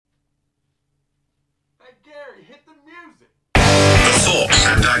thoughts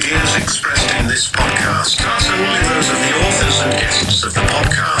and ideas expressed in this podcast are solely those of the authors and guests of the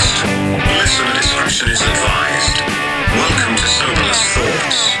podcast. Listener discretion is advised. Welcome to Soberless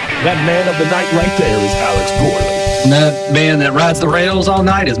Thoughts. That man of the night right there is Alex Gorley. And that man that rides the rails all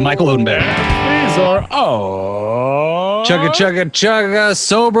night is Michael Odenberg. These are Chugga,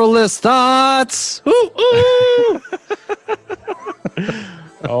 soberless thoughts. Ooh, ooh.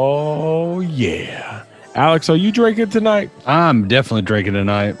 Oh, yeah. Alex, are you drinking tonight? I'm definitely drinking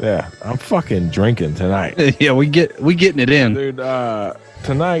tonight. Yeah, I'm fucking drinking tonight. Yeah, we getting it in. Dude,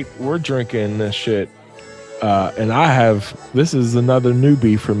 tonight we're drinking this shit. And this is another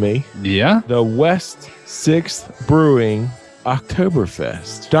newbie for me. Yeah? The West 6th Brewing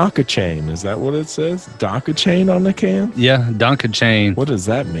Oktoberfest. Donka Chain, is that what it says? Donka Chain on the can? Yeah, Donka chain. What does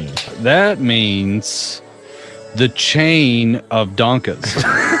that mean? That means the chain of Donkas.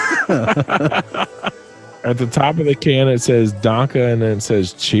 At the top of the can, it says Donka, and then it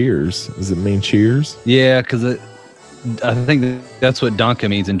says cheers. Does it mean cheers? Yeah, because I think that's what Donka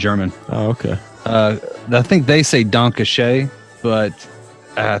means in German. Oh, okay. I think they say Dankeschön, but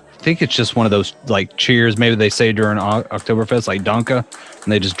I think it's just one of those like cheers. Maybe they say during Oktoberfest, like Danke,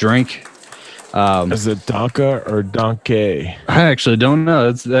 and they just drink. Is it Donka or Donkey? I actually don't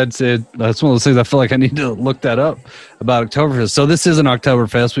know. That's it. That's one of those things I feel like I need to look that up about Oktoberfest. So this is an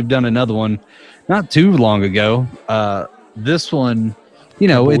Oktoberfest. We've done another one not too long ago. This one,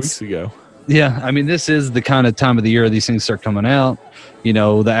 Weeks ago. Yeah, I mean, this is the kind of time of the year these things start coming out.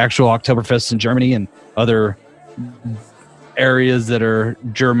 The actual Oktoberfest in Germany and other areas that are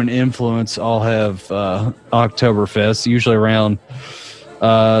German influence all have Oktoberfest, usually around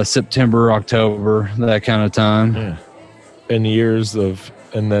September, October, that kind of time. Yeah.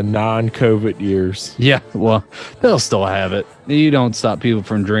 In the non-COVID years. Yeah, well, they'll still have it. You don't stop people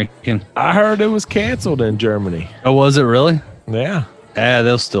from drinking. I heard it was canceled in Germany. Oh, was it really? Yeah. Yeah,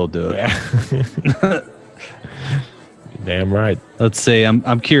 they'll still do it. Yeah. Damn right. Let's see.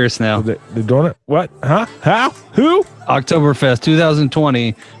 I'm curious now. They're doing it? What? Huh? How? Who? Oktoberfest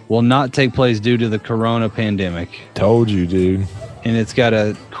 2020 will not take place due to the corona pandemic. Told you, dude. And it's got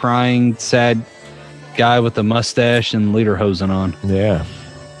a crying, sad guy with a mustache and lederhosen on. Yeah.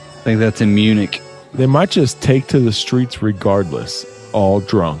 I think that's in Munich. They might just take to the streets regardless, all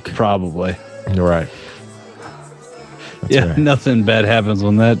drunk. Probably. You're right. That's yeah, right. Nothing bad happens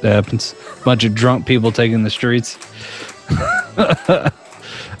when that happens. Bunch of drunk people taking the streets.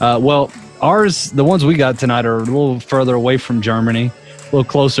 Well, the ones we got tonight are a little further away from Germany, a little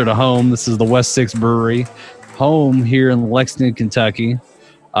closer to home. This is the West 6th Brewery, home here in Lexington, Kentucky.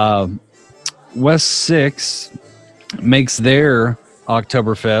 West 6 makes their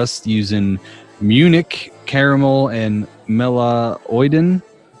Oktoberfest using Munich caramel and Melanoiden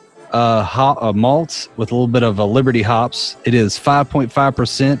malt with a little bit of Liberty hops. It is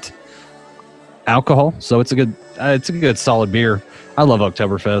 5.5% alcohol, so it's a good solid beer. I love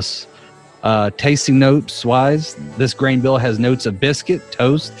Oktoberfest. Tasting notes wise, this grain bill has notes of biscuit,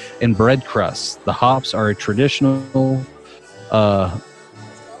 toast, and bread crust. The hops are a traditional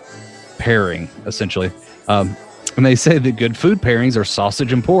pairing, essentially. And they say that good food pairings are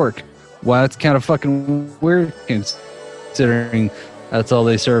sausage and pork. Well, that's kind of fucking weird considering that's all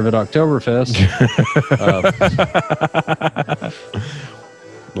they serve at Oktoberfest.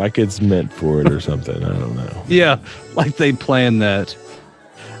 Like it's meant for it or something. I don't know. Yeah, like they planned that.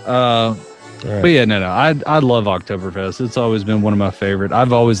 Right. But yeah, no. I love Oktoberfest. It's always been one of my favorite.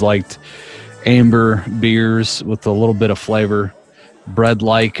 I've always liked amber beers with a little bit of flavor.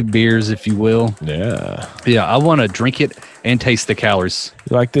 Bread-like beers, if you will. Yeah. Yeah, I want to drink it and taste the calories.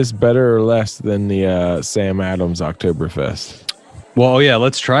 You like this better or less than the Sam Adams Oktoberfest? Well, yeah,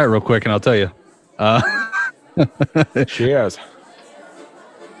 let's try it real quick and I'll tell you. Cheers.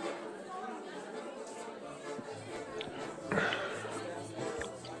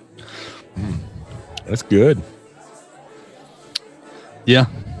 That's good. Yeah.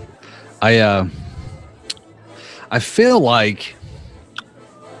 I feel like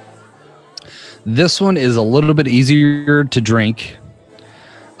this one is a little bit easier to drink.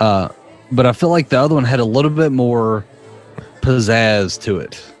 But I feel like the other one had a little bit more pizzazz to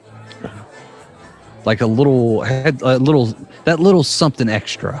it. Like that little something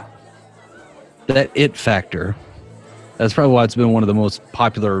extra. That it factor. That's probably why it's been one of the most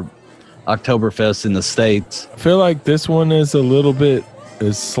popular Oktoberfest in the States. I feel like this one is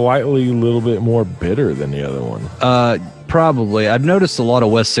slightly a little bit more bitter than the other one. Probably. I've noticed a lot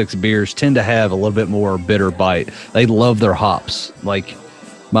of West 6 beers tend to have a little bit more bitter bite. They love their hops. Like,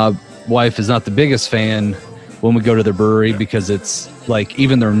 my wife is not the biggest fan when we go to the brewery because it's like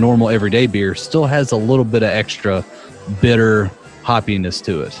even their normal everyday beer still has a little bit of extra bitter hoppiness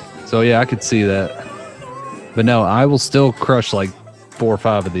to it. So yeah, I could see that. But no, I will still crush like 4 or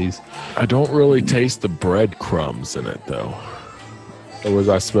 5 of these. I don't really taste the breadcrumbs in it, though. Or was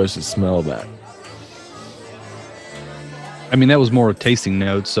I supposed to smell that? I mean, that was more tasting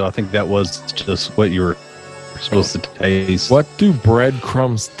notes, so I think that was just what you were supposed to taste. What do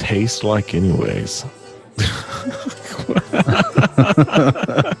breadcrumbs taste like anyways?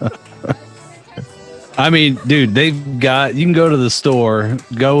 I mean, dude, you can go to the store,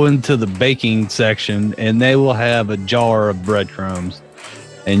 go into the baking section, and they will have a jar of breadcrumbs.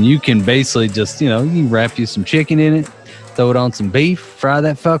 And you can basically just, you can wrap you some chicken in it, throw it on some beef, fry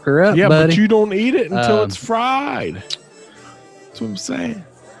that fucker up, Yeah, buddy. but you don't eat it until it's fried. That's what I'm saying.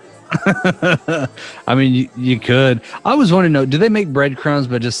 I mean, you could. I was wanting to know, do they make breadcrumbs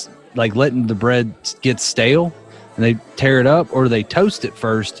by just like letting the bread get stale and they tear it up, or do they toast it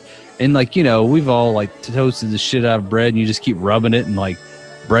first? And like, we've all like toasted the shit out of bread and you just keep rubbing it and like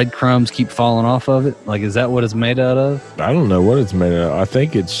breadcrumbs keep falling off of it. Like, is that what it's made out of? I don't know what it's made of. I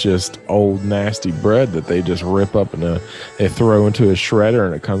think it's just old nasty bread that they just rip up and they throw into a shredder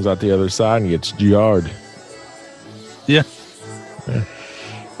and it comes out the other side and gets jarred. Yeah.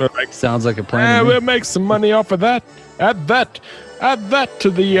 Like, sounds like a plan. We'll make some money off of that. Add that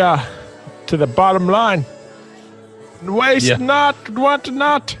to the bottom line. Waste not, want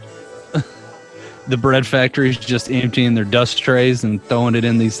not. The bread factory's just emptying their dust trays and throwing it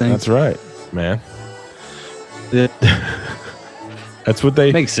in these things. That's right, man. Yeah. That's what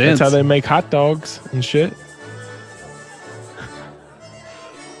they makes sense. That's how they make hot dogs and shit.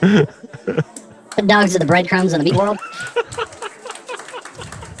 Hot dogs are the breadcrumbs in the meat world.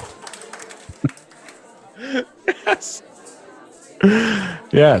 Yes.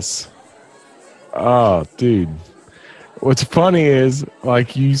 Yes. Oh, dude. What's funny is,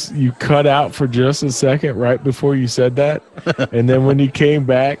 like, you cut out for just a second right before you said that, and then when you came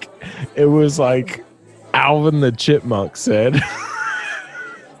back, it was like Alvin the Chipmunk said,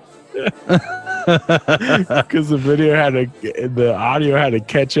 because the audio had to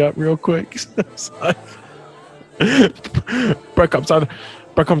catch up real quick. It's like, breadcrumbs on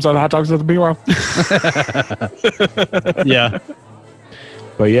the hot dogs of the B-roll. Yeah.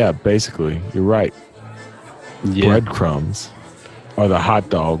 But yeah, basically, you're right. Yeah. Breadcrumbs are the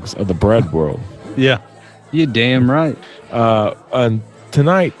hot dogs of the bread world. Yeah. You're damn right. And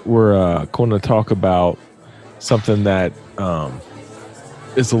tonight we're going to talk about something that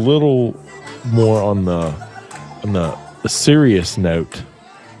is a little more on the serious note.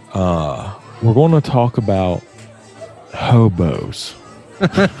 We're going to talk about hobos.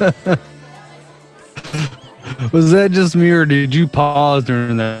 Was that just me, or did you pause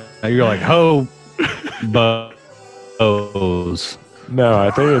during that? You're like, hobos. No, I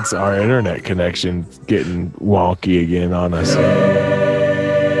think it's our internet connection getting wonky again on us.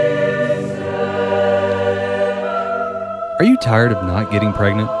 Are you tired of not getting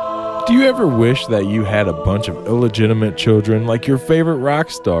pregnant? Do you ever wish that you had a bunch of illegitimate children like your favorite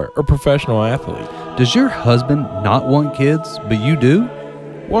rock star or professional athlete? Does your husband not want kids, but you do?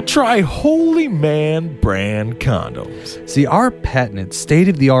 Well, try Holy Man brand condoms. See, our patented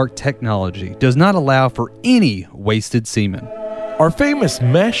state-of-the-art technology does not allow for any wasted semen. Our famous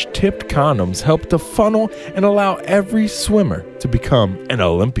mesh-tipped condoms help to funnel and allow every swimmer to become an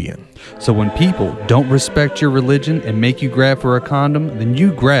Olympian. So when people don't respect your religion and make you grab for a condom, then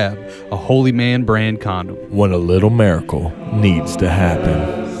you grab a Holy Man brand condom. When a little miracle needs to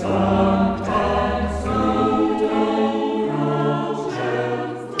happen.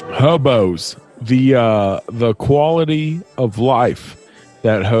 Hobos, the quality of life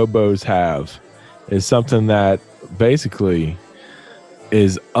that hobos have is something that basically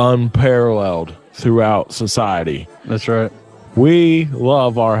is unparalleled throughout society. That's right. We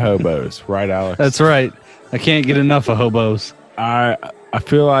love our hobos, right, Alex? That's right. I can't get enough of hobos. I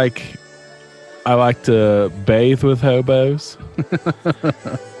feel like I like to bathe with hobos.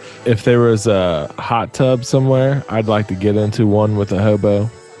 If there was a hot tub somewhere, I'd like to get into one with a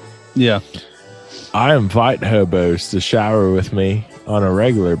hobo. Yeah. I invite hobos to shower with me on a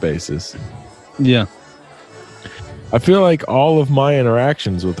regular basis. Yeah. I feel like all of my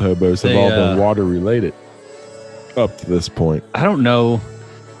interactions with hobos have all been water related up to this point. I don't know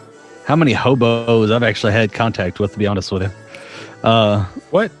how many hobos I've actually had contact with, to be honest with you.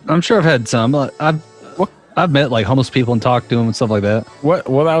 What? I'm sure I've had some. I've met like homeless people and talked to them and stuff like that. What?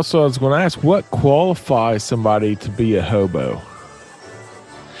 Well, that's what I was going to ask. What qualifies somebody to be a hobo?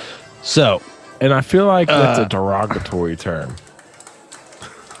 So, and I feel like that's a derogatory term.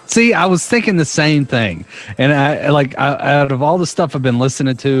 See, I was thinking the same thing, and out of all the stuff I've been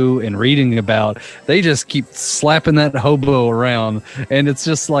listening to and reading about, they just keep slapping that hobo around, and it's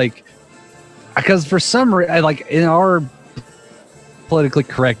just like, because for some reason, like in our politically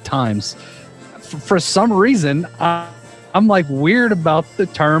correct times, for some reason, I'm like weird about the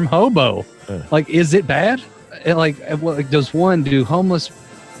term hobo. Like, is it bad? Do homeless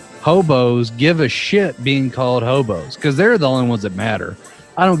hobos give a shit being called hobos? Because they're the only ones that matter.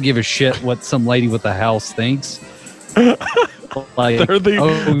 I don't give a shit what some lady with a house thinks. Like, they're the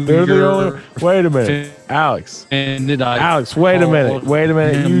only. Wait a minute, Alex. Alex, wait a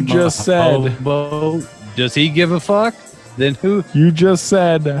minute. You just said hobo. Does he give a fuck? Then who? You just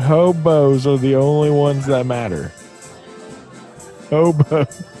said hobos are the only ones that matter.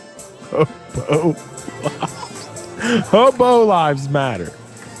 Hobo lives matter,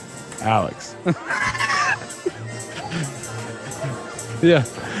 Alex. Yeah.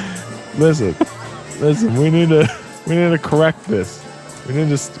 Listen. We need to correct this. We need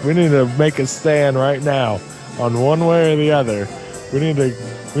to make a stand right now on one way or the other. We need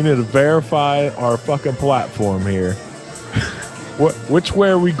to verify our fucking platform here. Which way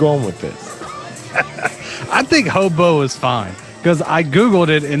are we going with this? I think hobo is fine because I googled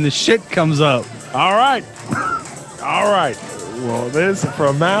it and the shit comes up. All right. Well, this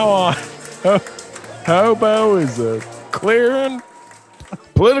from now on, hobo is a clear and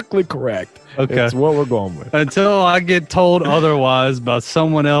politically correct. Okay, that's what we're going with until I get told otherwise by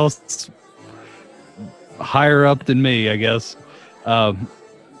someone else higher up than me, I guess.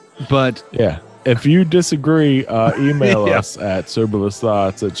 But yeah, if you disagree, email us at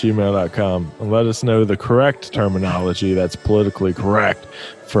soberlessthoughts@gmail.com and let us know the correct terminology that's politically correct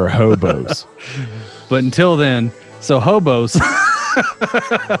for hobos. But until then, so hobos.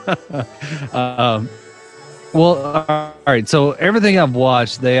 Well, all right. So everything I've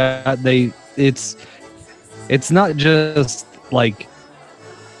watched, it's not just like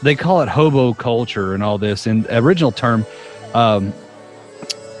they call it hobo culture and all this. And the original term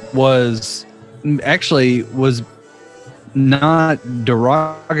was not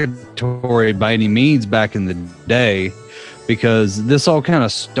derogatory by any means back in the day, because this all kind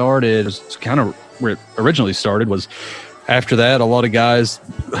of started, where it originally started was after that, a lot of guys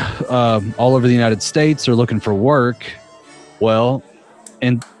all over the United States are looking for work. Well,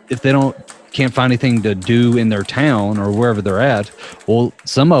 and if they can't find anything to do in their town or wherever they're at, well,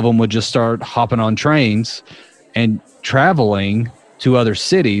 some of them would just start hopping on trains and traveling to other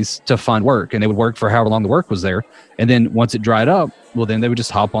cities to find work, and they would work for however long the work was there. And then once it dried up, well, then they would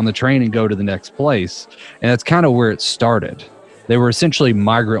just hop on the train and go to the next place. And that's kind of where it started. They were essentially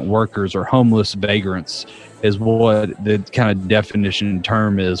migrant workers or homeless vagrants, is what the kind of definition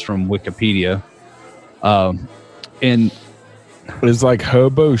term is from Wikipedia. And is like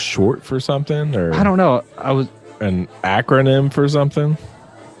hobo short for something, or I don't know. I was an acronym for something.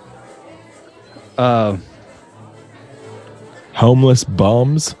 Homeless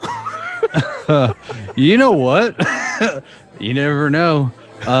bums. You know what? You never know.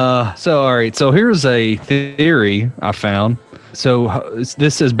 So all right. So here's a theory I found. So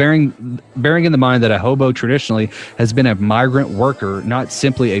this is bearing in the mind that a hobo traditionally has been a migrant worker, not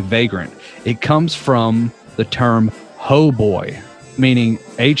simply a vagrant. It comes from the term hoboy, meaning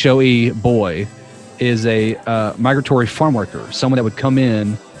H-O-E, boy, is a migratory farm worker, someone that would come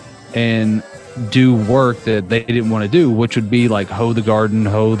in and do work that they didn't want to do, which would be like hoe the garden,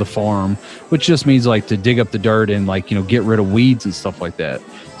 hoe the farm, which just means like to dig up the dirt and get rid of weeds and stuff like that.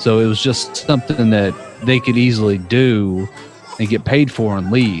 So it was just something that they could easily do and get paid for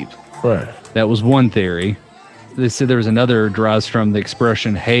and leave. Right. That was one theory. They said there was another derives from the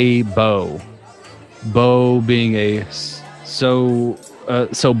expression "hey bo," bo being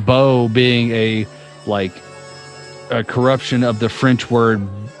beau being a corruption of the French word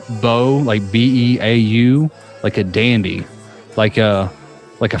beau, like B-E-A-U, like a dandy, like a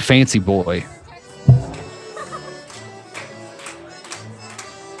fancy boy.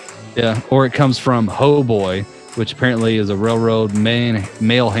 Yeah, or it comes from hoboy, which apparently is a railroad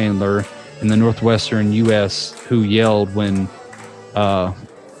mail handler in the northwestern U.S. who yelled when, I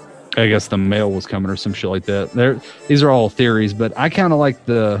guess the mail was coming or some shit like that. These are all theories, but I kind of like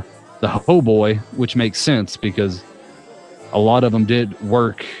the hoboy, which makes sense because a lot of them did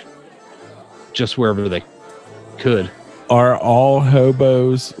work just wherever they could. Are all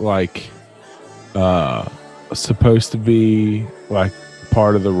hobos supposed to be like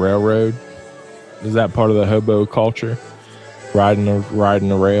part of the railroad? Is that part of the hobo culture? Riding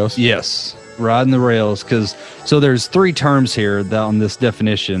the rails? Yes. riding the rails, because so there's 3 terms here that on this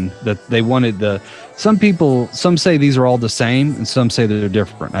definition that they wanted. Some say these are all the same, and some say they're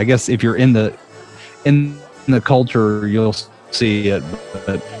different. I guess if you're in the culture, you'll see it.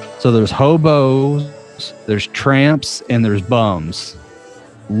 But, so there's hobos, there's tramps, and there's bums.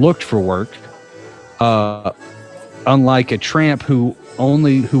 Looked for work. Unlike a tramp who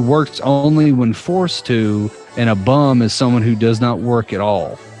works only when forced to, and a bum is someone who does not work at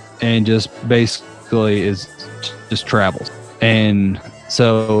all and just basically just travels. And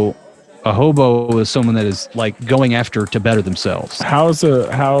so a hobo is someone that is like going after to better themselves. How's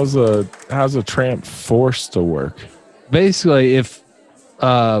a tramp forced to work? Basically, if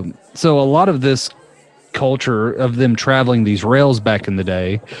so a lot of this culture of them traveling these rails back in the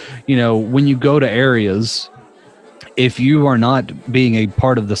day, when you go to areas, if you are not being a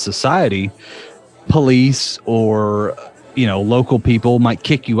part of the society, police or local people might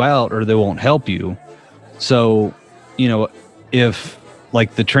kick you out, or they won't help you. So if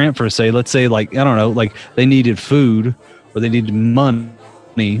like the trampers say, let's say like, I don't know, like they needed food or they needed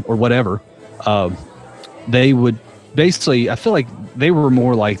money or whatever, they would basically, I feel like they were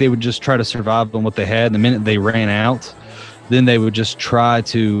more like they would just try to survive on what they had. The minute they ran out, then they would just try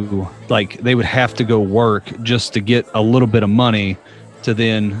to, like, they would have to go work just to get a little bit of money to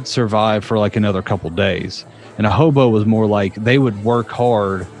then survive for like another couple days. And a hobo was more like they would work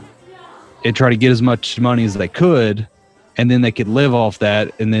hard and try to get as much money as they could, and then they could live off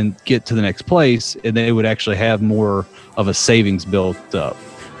that and then get to the next place, and they would actually have more of a savings built up.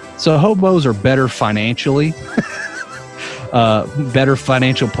 So hobos are better financially, better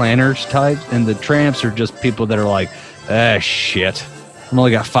financial planners type, and the tramps are just people that are like, shit, I've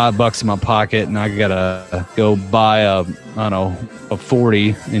only got $5 in my pocket and I gotta go buy a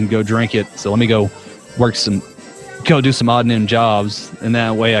 40 and go drink it. So let me go do some odd and end jobs, and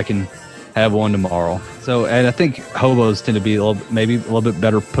that way I can have one tomorrow. So, and I think hobos tend to be maybe a little bit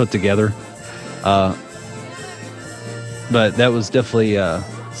better put together. But that was definitely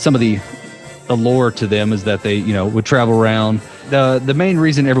some of the allure to them, is that they, would travel around. The main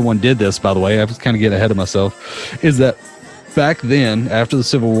reason everyone did this, by the way, I was kind of getting ahead of myself, is that back then, after the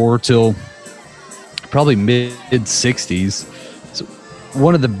Civil War till probably mid 60s,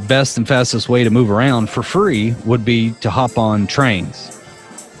 one of the best and fastest way to move around for free would be to hop on trains.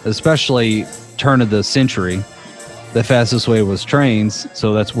 Especially turn of the century, the fastest way was trains.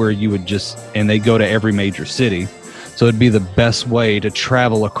 So that's where you would and they go to every major city. So it'd be the best way to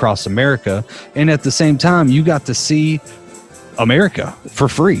travel across America. And at the same time, you got to see America for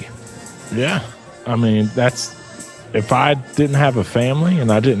free. Yeah. I mean, if I didn't have a family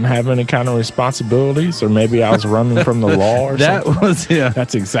and I didn't have any kind of responsibilities, or maybe I was running from the law or something,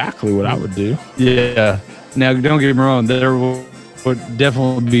 that's exactly what I would do. Yeah. Now, don't get me wrong. There would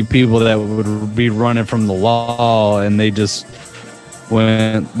definitely be people that would be running from the law, and they just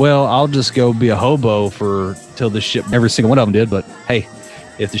went, well, I'll just go be a hobo till the ship. Every single one of them did, but hey,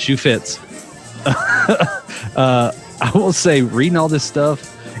 if the shoe fits. I will say, reading all this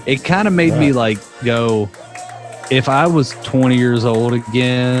stuff, it kind of made me like go, if I was 20 years old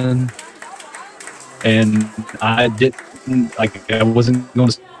again and I wasn't going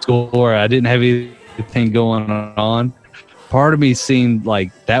to school, or I didn't have anything going on, part of me seemed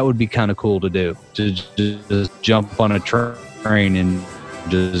like that would be kind of cool to do, to just jump on a train and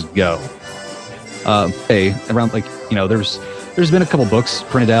just go. Around there's been a couple books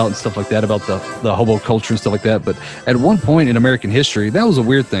printed out and stuff like that about the hobo culture and stuff like that. But at one point in American history, that was a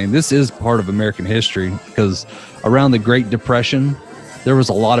weird thing. This is part of American history, because around the Great Depression, there was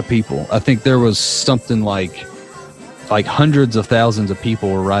a lot of people. I think there was something like hundreds of thousands of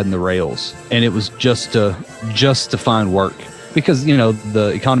people were riding the rails, and it was just to find work, because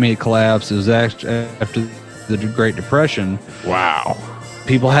the economy had collapsed. It was after the Great Depression. Wow.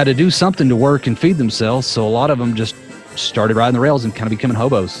 People had to do something to work and feed themselves, so a lot of them just started riding the rails and kind of becoming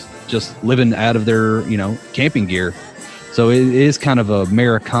hobos, just living out of their camping gear. So it is kind of a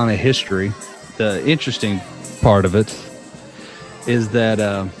Americana history. The interesting part of it is that,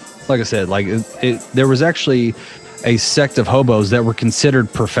 like I said, there was actually a sect of hobos that were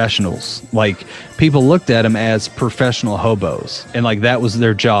considered professionals. Like, people looked at them as professional hobos, and like that was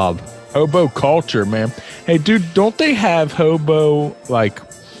their job. Hobo culture, man. Hey, dude, don't they have hobo, like,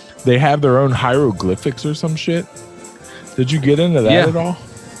 they have their own hieroglyphics or some shit? Did you get into that at all?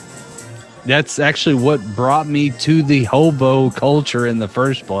 That's actually what brought me to the hobo culture in the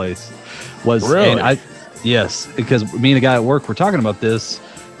first place. Really? Yes, because me and a guy at work were talking about this,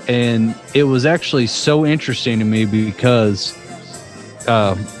 and it was actually so interesting to me because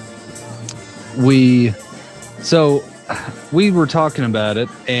we were talking about it,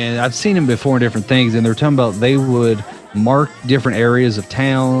 and I've seen them before in different things, and they're talking about they would mark different areas of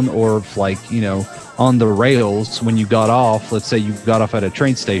town, or like, you know, on the rails when you got off. Let's say you got off at a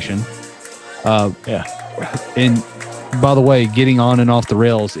train station. Yeah. And by the way, getting on and off the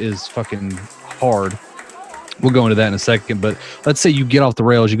rails is fucking hard. We'll go into that in a second, but let's say you get off the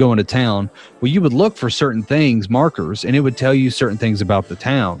rails, you go into town. Well, you would look for certain things, markers, and it would tell you certain things about the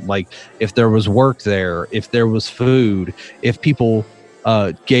town. Like if there was work there, if there was food, if people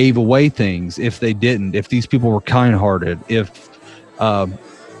gave away things, if they didn't, if these people were kind-hearted, if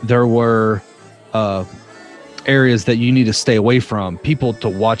there were areas that you need to stay away from, people to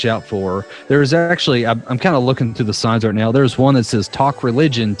watch out for. There's actually, I'm kind of looking through the signs right now. There's one that says talk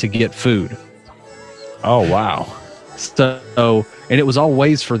religion to get food. Oh, wow. So, and it was all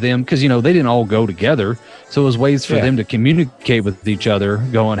ways for them, because, you know, they didn't all go together. So it was ways for them to communicate with each other,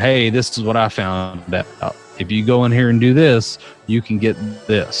 going, hey, this is what I found out. If you go in here and do this, you can get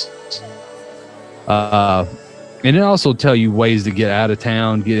this. And it also tell you ways to get out of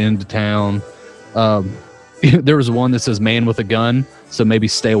town, get into town. There was one that says man with a gun, so maybe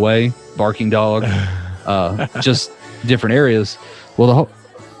stay away, barking dog, just different areas. Well,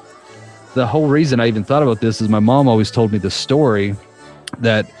 the whole reason I even thought about this is my mom always told me the story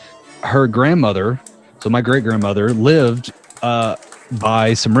that her grandmother, so my great-grandmother, lived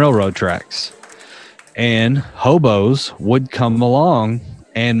by some railroad tracks, and hobos would come along,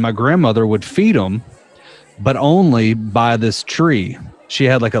 and my grandmother would feed them, but only by this tree. She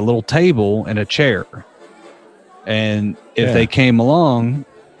had like a little table and a chair, and if they came along,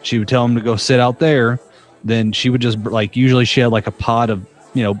 she would tell them to go sit out there. Then she would just, like, usually she had like a pot of,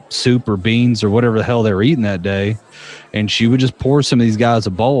 you know, soup or beans or whatever the hell they were eating that day, and she would just pour some of these guys a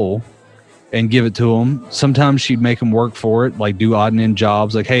bowl and give it to them. Sometimes she'd make them work for it, like do odd and end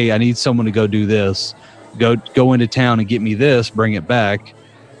jobs, like, hey, I need someone to go do this, go into town and get me this, bring it back,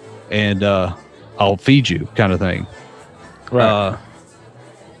 and I'll feed you, kind of thing. Right.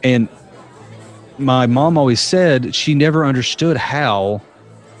 And my mom always said she never understood how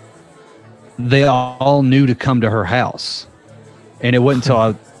they all knew to come to her house. And it wasn't until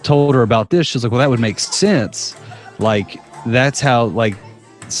I told her about this, she was like, well, that would make sense. Like, that's how, like,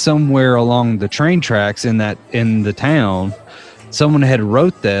 somewhere along the train tracks in the town, someone had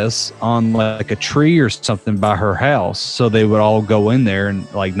wrote this on like a tree or something by her house. So they would all go in there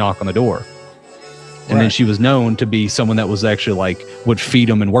and like knock on the door. And then she was known to be someone that was actually like, would feed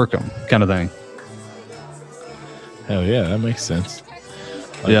them and work them, kind of thing. Hell yeah, that makes sense.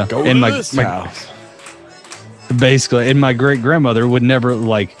 Like, Yeah. Go And to my this house. basically, and my great grandmother would never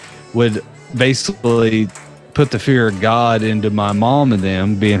would basically put the fear of God into my mom and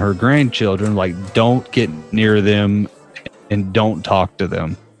them, being her grandchildren, like, don't get near them and don't talk to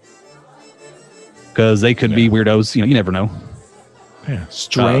them, because they could be weirdos. You know, you never know. Yeah.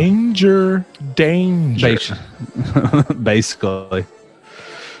 Stranger danger. Basically.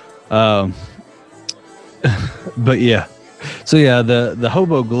 But yeah. So yeah, the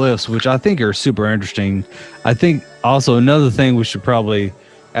hobo glyphs, which I think are super interesting. I think also another thing we should probably,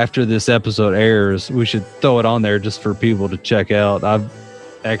 after this episode airs, we should throw it on there just for people to check out. I've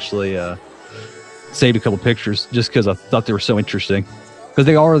actually saved a couple pictures just because I thought they were so interesting, because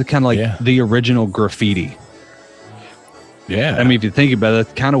they are kind of like the original graffiti. Yeah. I mean, if you think about it,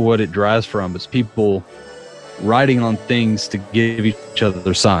 that's kind of what it derives from. It's people writing on things to give each other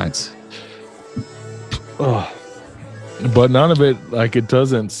their signs. But none of it, like, it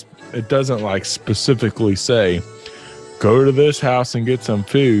doesn't like specifically say, go to this house and get some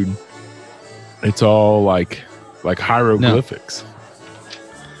food. It's all like hieroglyphics. No.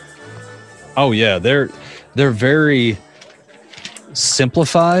 Oh yeah, they're very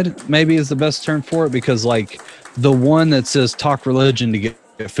simplified, maybe is the best term for it, because like the one that says talk religion to get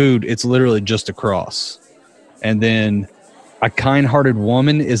food, it's literally just a cross. And then a kind-hearted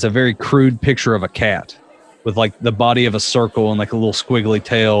woman is a very crude picture of a cat with like the body of a circle and like a little squiggly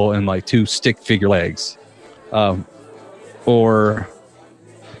tail and like two stick figure legs. Or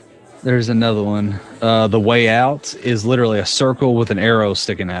there's another one. The way out is literally a circle with an arrow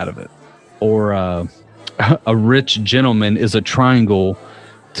sticking out of it. Or a rich gentleman is a triangle.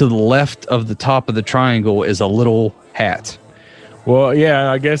 To the left of the top of the triangle is a little hat. Well,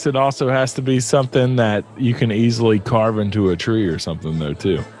 yeah, I guess it also has to be something that you can easily carve into a tree or something, though,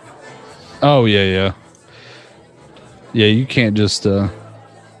 too. Oh, yeah. Yeah, you can't just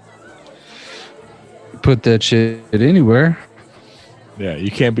put that shit anywhere. Yeah,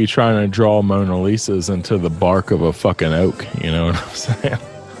 you can't be trying to draw Mona Lisas into the bark of a fucking oak, you know what I'm saying?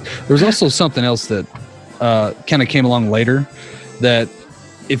 There's also something else that kind of came along later, that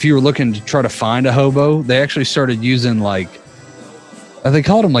if you were looking to try to find a hobo, they actually started using like, they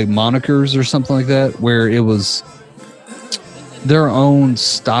called them like monikers or something like that, where it was their own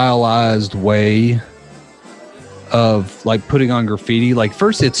stylized way of like putting on graffiti. Like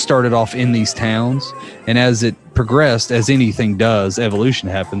first it started off in these towns, and as it progressed, as anything does, evolution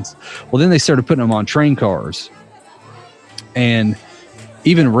happens. Well, then they started putting them on train cars, and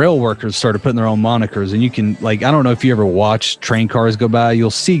even rail workers started putting their own monikers. And you can, like, I don't know if you ever watch train cars go by,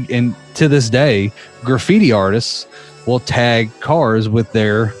 you'll see, and to this day, graffiti artists will tag cars with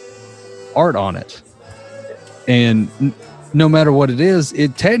their art on it. And no matter what it is,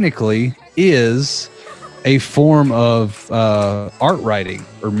 it technically is a form of art writing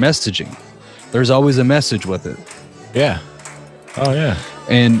or messaging. There's always a message with it. Yeah. Oh, yeah.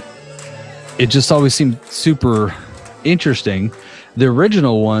 And it just always seemed super interesting. The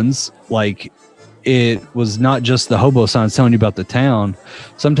original ones, like, it was not just the hobo signs telling you about the town.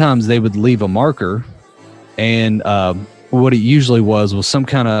 Sometimes they would leave a marker, and what it usually was some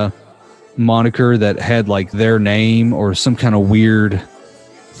kind of moniker that had like their name or some kind of weird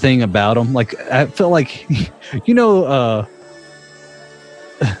thing about them. Like, I felt like, you know,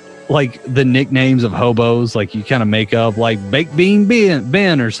 like the nicknames of hobos, like you kind of make up, like Baked Bean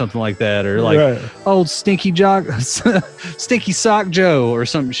Ben or something like that, or like old Stinky Sock Joe or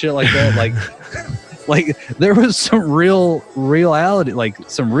some shit like that. Like, like there was some reality, like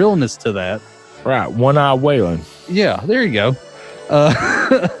some realness to that. Right, One Eye Waylon. Yeah, there you go.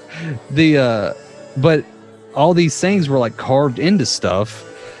 But all these things were like carved into stuff,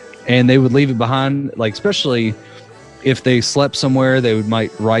 and they would leave it behind, like especially if they slept somewhere, they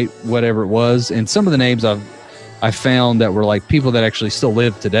might write whatever it was. And some of the names I found that were like people that actually still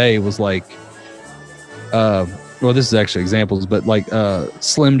live today was like, well, this is actually examples, but like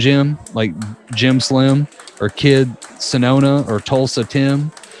Slim Jim, like Jim Slim, or Kid Sonona, or Tulsa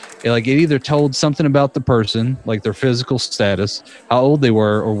Tim. Like it either told something about the person, like their physical status, how old they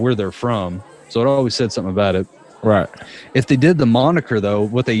were, or where they're from. So it always said something about it. Right. If they did the moniker, though,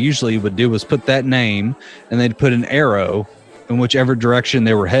 what they usually would do was put that name, and they'd put an arrow in whichever direction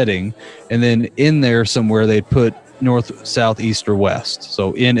they were heading. And then in there somewhere, they'd put north, south, east, or west.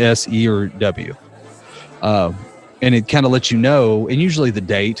 So N, S, E, or W. And it kind of lets you know, and usually the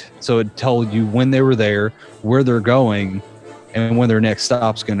date. So it told you when they were there, where they're going, and when their next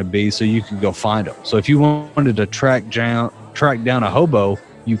stop's going to be, so you could go find them. So if you wanted to track down a hobo,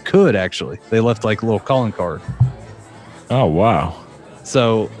 you could actually. They left like a little calling card. Oh, wow.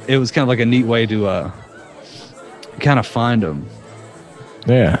 So it was kind of like a neat way to kind of find them.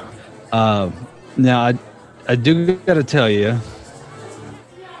 Yeah. Now, I do got to tell you,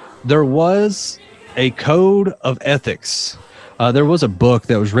 there was a code of ethics. There was a book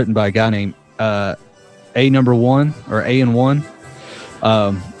that was written by a guy named A Number One, or A and One,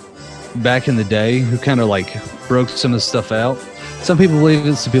 back in the day, who kind of like broke some of the stuff out. Some people believe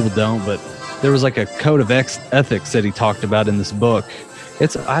it, some people don't, but there was like a code of ethics that he talked about in this book.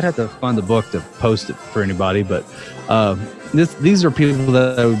 I'd have to find the book to post it for anybody, but these are people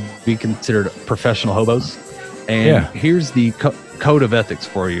that would be considered professional hobos. And here's the code of ethics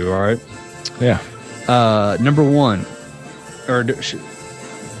for you, all right? Yeah. Number one, or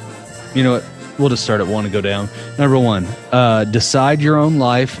you know what? We'll just start at one and go down. Number one, decide your own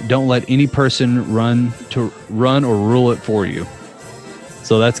life. Don't let any person run or rule it for you.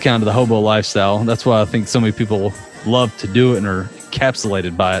 So that's kind of the hobo lifestyle. That's why I think so many people love to do it and are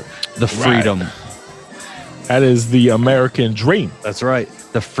encapsulated by it. The freedom. Right. That is the American dream. That's right.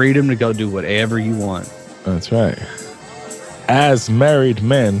 The freedom to go do whatever you want. That's right. As married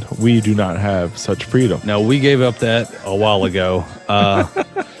men, we do not have such freedom. No, we gave up that a while ago.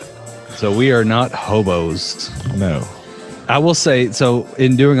 So we are not hobos. No. I will say, so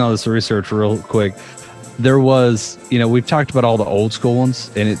in doing all this research real quick, there was, we've talked about all the old school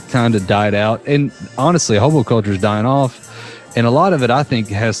ones, and it kind of died out. And honestly, hobo culture is dying off. And a lot of it, I think,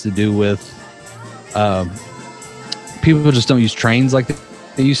 has to do with people just don't use trains like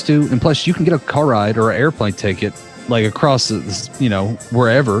they used to. And plus, you can get a car ride or an airplane ticket, like across,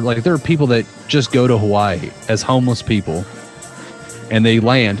 wherever. Like there are people that just go to Hawaii as homeless people, and they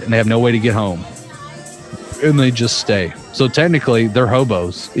land and they have no way to get home, and they just stay. So technically, they're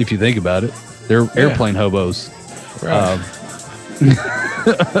hobos if you think about it. They're airplane hobos. Right.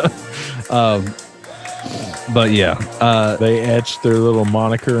 But yeah, they etched their little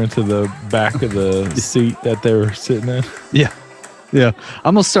moniker into the back of the seat that they were sitting in. Yeah.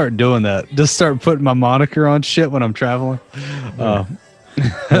 I'm gonna start doing that. Just start putting my moniker on shit when I'm traveling.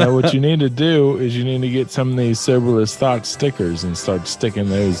 What you need to do is you need to get some of these Soberless Thoughts stickers and start sticking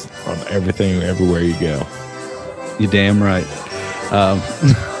those on everything, everywhere you go. You're damn right.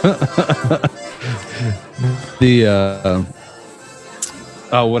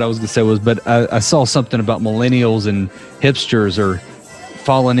 What I was gonna say was, but I saw something about millennials and hipsters are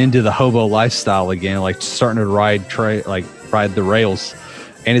falling into the hobo lifestyle again, like starting to ride the rails,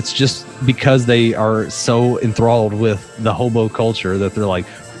 and it's just because they are so enthralled with the hobo culture that they're like,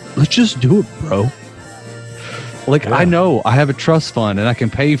 let's just do it, bro. Like, yeah. I know I have a trust fund and I can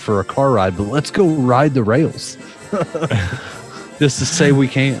pay for a car ride, but let's go ride the rails. Just to say we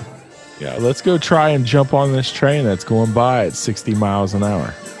can. Yeah, let's go try and jump on this train that's going by at 60 miles an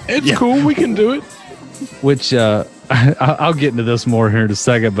hour. It's cool. We can do it. Which, I'll get into this more here in a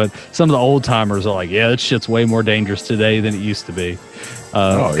second, but some of the old timers are like, yeah, that shit's way more dangerous today than it used to be.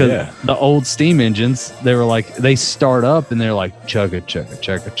 The old steam engines, they were like, they start up and they're like, chugga, chugga,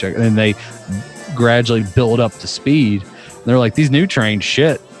 chugga, chugga. And then they gradually build up to speed. And they're like, these new trains,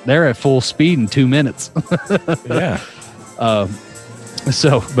 shit, they're at full speed in 2 minutes. Yeah.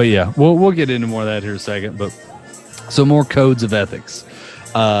 But yeah, we'll get into more of that here in a second. But so more codes of ethics.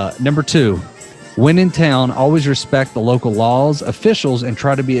 Number 2, when in town, always respect the local laws, officials, and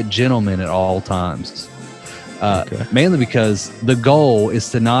try to be a gentleman at all times. Mainly because the goal is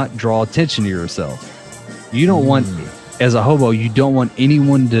to not draw attention to yourself. You don't want, as a hobo, you don't want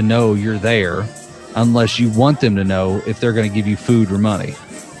anyone to know you're there unless you want them to know if they're going to give you food or money.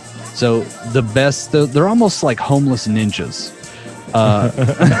 So they're almost like homeless ninjas.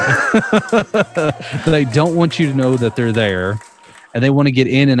 They don't want you to know that they're there, and they want to get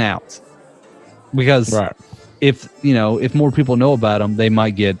in and out. Because if more people know about them, they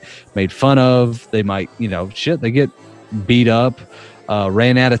might get made fun of. They might, they get beat up,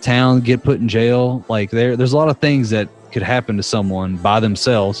 ran out of town, get put in jail. Like there's a lot of things that could happen to someone by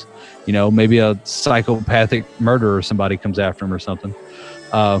themselves. Maybe a psychopathic murderer or somebody comes after them or something.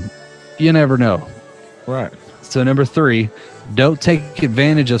 You never know. Right. So number 3, don't take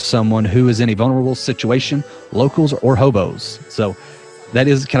advantage of someone who is in a vulnerable situation, locals or hobos. So that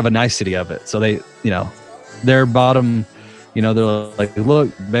is kind of a nicety of it. So they, their bottom, they're like, look,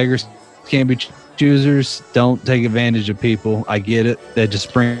 beggars can't be choosers. Don't take advantage of people. I get it. That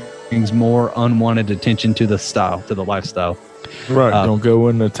just brings more unwanted attention to the lifestyle. Right. Don't go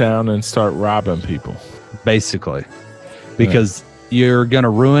into town and start robbing people. Basically. Because you're going to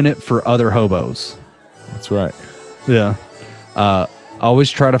ruin it for other hobos. That's right. Yeah.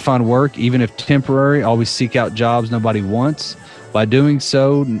 Always try to find work, even if temporary. Always seek out jobs nobody wants. By doing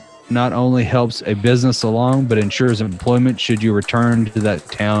so, not only helps a business along, but ensures employment should you return to that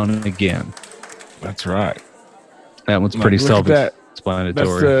town again. That's right. That one's pretty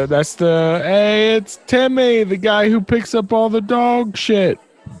self-explanatory. Hey, it's Timmy, the guy who picks up all the dog shit.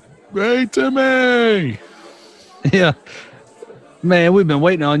 Hey, Timmy. Yeah. Man, we've been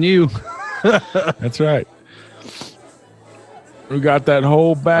waiting on you. That's right. We got that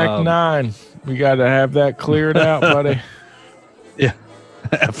whole back 9. We got to have that cleared out, buddy. Yeah.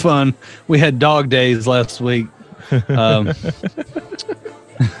 Have fun. We had dog days last week.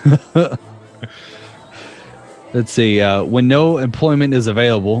 Let's see. When no employment is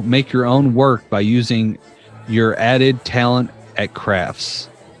available, make your own work by using your added talent at crafts.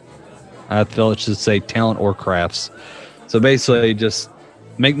 I feel it should say talent or crafts. So basically, just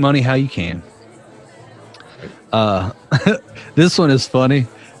make money how you can. This one is funny.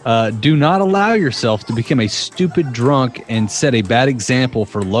 Do not allow yourself to become a stupid drunk and set a bad example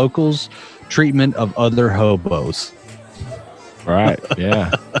for locals' treatment of other hobos. Right,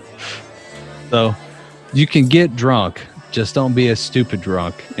 yeah. So you can get drunk, just don't be a stupid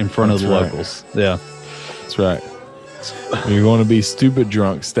drunk in front of the locals. Yeah. That's right. You're going to be stupid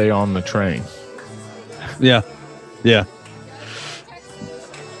drunk, stay on the train. Yeah. Yeah.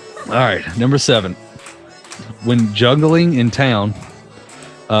 All right, number 7. When juggling in town,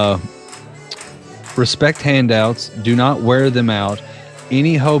 respect handouts. Do not wear them out.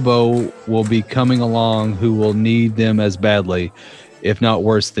 Any hobo will be coming along who will need them as badly, if not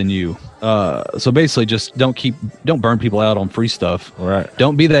worse than you. So basically, just don't burn people out on free stuff. Right.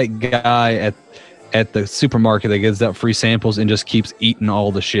 Don't be that guy at the supermarket that gives out free samples and just keeps eating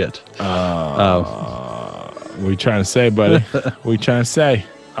all the shit. What are you trying to say, buddy? What are you trying to say?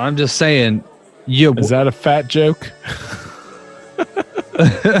 I'm just saying. Is that a fat joke?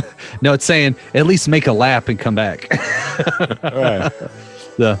 No, it's saying at least make a lap and come back. Right.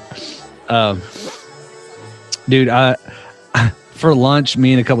 Dude, for lunch,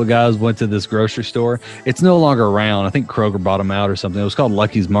 me and a couple of guys went to this grocery store. It's no longer around. I think Kroger bought them out or something. It was called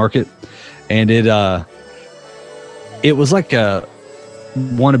Lucky's Market, and it was like a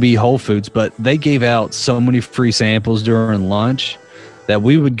wannabe Whole Foods, but they gave out so many free samples during lunch that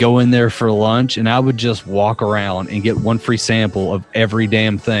we would go in there for lunch and I would just walk around and get one free sample of every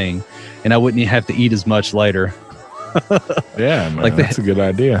damn thing, and I wouldn't have to eat as much later. Yeah, man, Like that's a good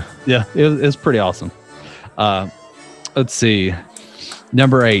idea. Yeah, it's pretty awesome. Let's see.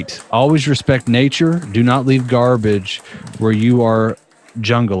 Number 8, always respect nature. Do not leave garbage where you are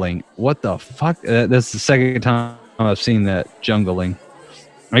jungling. What the fuck? That's the second time I've seen that, jungling.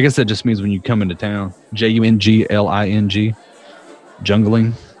 I guess that just means when you come into town. Jungling.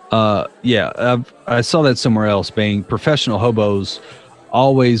 Jungling. Yeah, I saw that somewhere else. Being professional hobos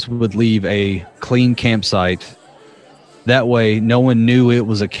always would leave a clean campsite. That way, no one knew it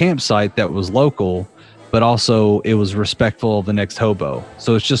was a campsite that was local, but also it was respectful of the next hobo.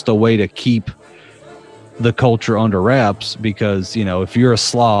 So it's just a way to keep the culture under wraps, because, you know, if you're a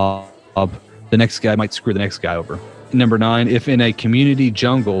slob, the next guy might screw the next guy over. Number 9, if in a community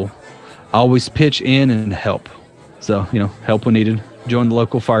jungle, always pitch in and help. So, you know, help when needed. Join the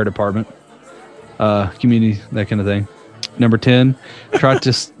local fire department, community, that kind of thing. Number 10, try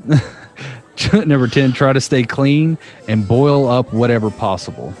to stay clean and boil up whatever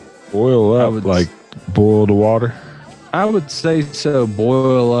possible. Boil up, like boil the water? I would say so.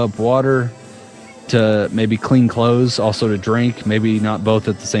 Boil up water to maybe clean clothes, also to drink. Maybe not both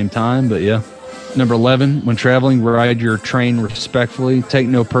at the same time, but yeah. Number 11, when traveling, ride your train respectfully. Take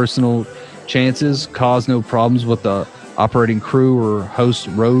no personal chances. Cause no problems with the operating crew or host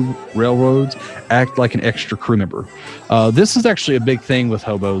railroads. Act like an extra crew member. This is actually a big thing with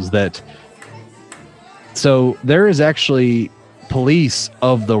hobos. So there is actually police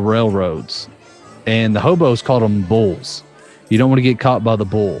of the railroads, and the hobos called them bulls. You don't want to get caught by the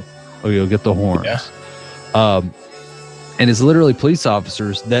bull, or you'll get the horns. Yeah. And it's literally police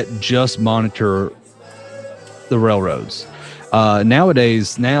officers that just monitor the railroads.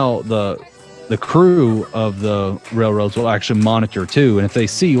 Nowadays, the crew of the railroads will actually monitor too. And if they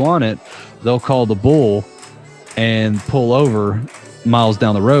see you on it, they'll call the bull and pull over miles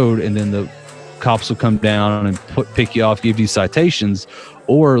down the road. And then the cops will come down and pick you off, give you citations,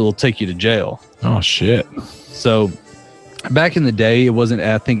 or they'll take you to jail. Oh, shit. So back in the day, it wasn't,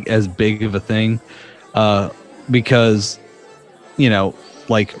 I think, as big of a thing because, you know,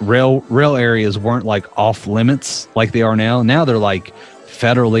 like rail areas weren't like off limits like they are now. Now they're like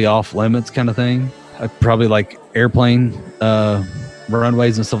federally off limits kind of thing. Probably like airplane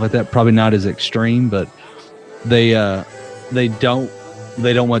runways and stuff like that. Probably not as extreme, but they don't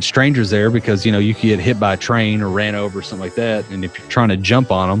want strangers there because, you know, you could get hit by a train or ran over or something like that. And if you're trying to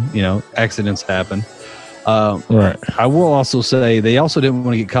jump on them, you know, accidents happen. Right. I will also say they also didn't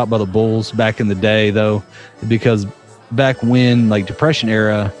want to get caught by the bulls back in the day, though, because back when, like, Depression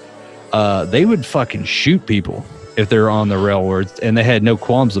era, they would fucking shoot people if they were on the railroads, and they had no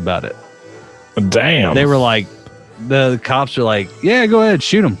qualms about it. Damn. They were like, the cops are like, yeah, go ahead,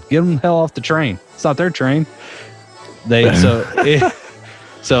 shoot them, get them the hell off the train. It's not their train.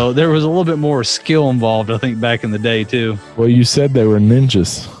 So there was a little bit more skill involved, I think, back in the day too. Well, you said they were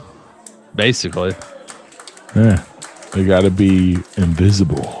ninjas. Basically. Yeah. They got to be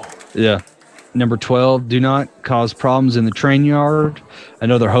invisible. Yeah. Number 12, do not cause problems in the train yard.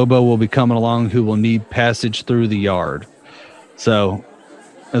 Another hobo will be coming along who will need passage through the yard. So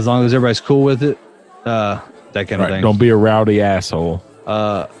as long as everybody's cool with it, that kind of thing. Don't be a rowdy asshole.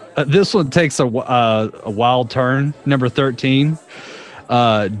 This one takes a wild turn. Number 13,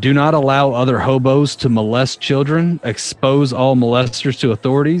 do not allow other hobos to molest children. Expose all molesters to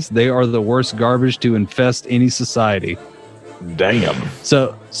authorities. They are the worst garbage to infest any society. Damn.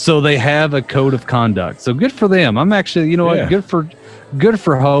 So they have a code of conduct. So good for them. I'm actually, you know what? Good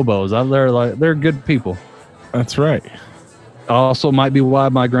for hobos. They're good people. That's right. Also might be why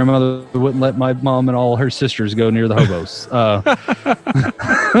my grandmother wouldn't let my mom and all her sisters go near the hobos.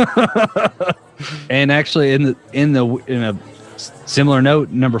 And actually in a similar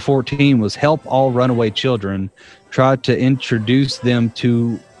note, number 14 was help all runaway children. Try to induce them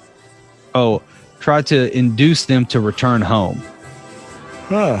to return home.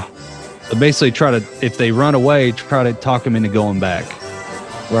 Huh. So basically if they run away, try to talk them into going back.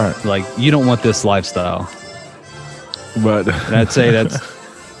 Right. Like, you don't want this lifestyle. But and I'd say that's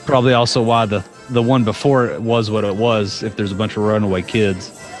probably also why the one before it was what it was, if there's a bunch of runaway kids.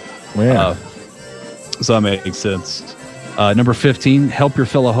 Yeah. So that makes sense. Number 15, help your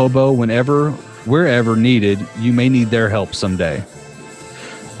fellow hobo wherever needed. You may need their help someday.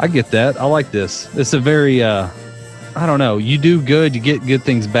 I get that. I like this. It's a very, I don't know, you do good, you get good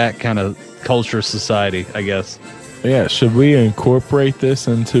things back kind of culture, society, I guess. Yeah. Should we incorporate this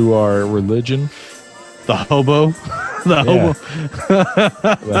into our religion? The hobo? The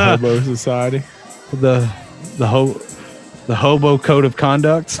hobo society? The The hobo code of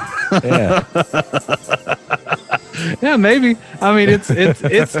conduct. Yeah. Yeah, maybe. I mean,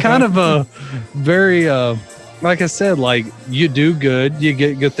 it's kind of a very like I said, like you do good, you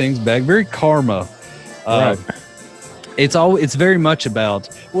get good things back. Very karma. Right. It's very much about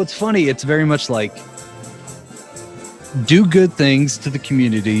what's funny. It's very much like do good things to the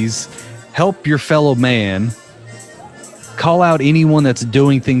communities, help your fellow man, call out anyone that's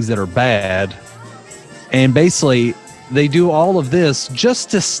doing things that are bad, and basically they do all of this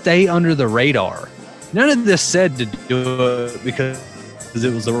just to stay under the radar. None of this said to do it because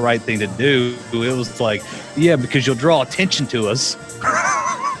it was the right thing to do. It was like, yeah, because you'll draw attention to us.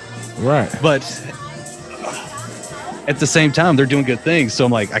 Right. But at the same time, they're doing good things. So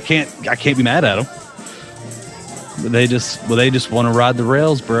I'm like, I can't be mad at them. They just want to ride the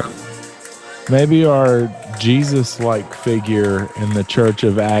rails, bro. Maybe our Jesus-like figure in the Church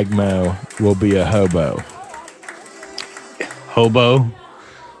of Agmo will be a hobo. Hobo.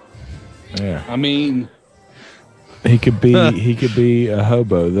 Yeah. I mean, He could be a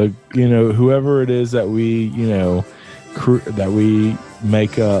hobo. Whoever it is that we that we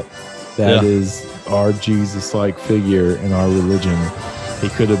make up, that is our Jesus-like figure in our religion. He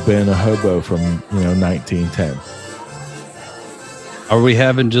could have been a hobo from 1910. are we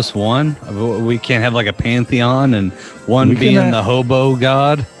having just one? We can't have like a pantheon and one being the hobo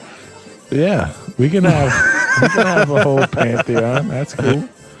god. Yeah, we can have a whole pantheon. That's cool.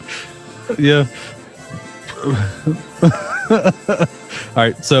 Yeah. All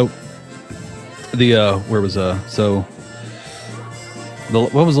right. So what was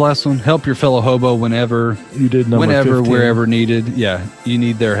the last one? Help your fellow hobo whenever You did number 15. wherever needed. Yeah. You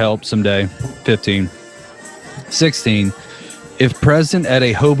need their help someday. 15. 16. If present at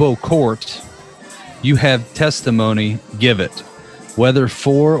a hobo court, you have testimony, give it. Whether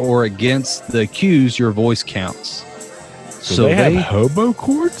for or against the accused, your voice counts. So they have hobo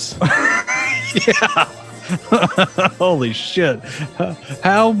courts? Yeah. Holy shit.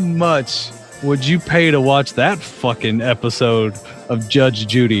 How much would you pay to watch that fucking episode of Judge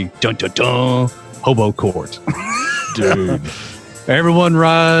Judy? Dun dun dun. Hobo court. Dude. Everyone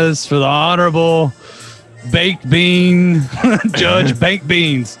rise for the honorable baked bean Judge Baked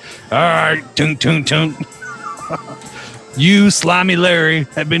Beans. All right. Toon toon toon. You, Slimy Larry,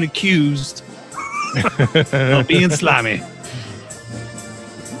 have been accused of being slimy.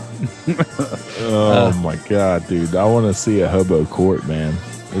 Oh my god, dude! I want to see a hobo court, man.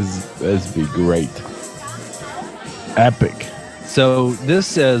 This be great, epic. So this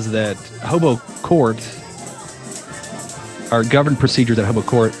says that hobo court are governed procedures at hobo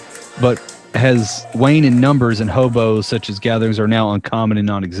court, but has waned in numbers, and hobos such as gatherings are now uncommon and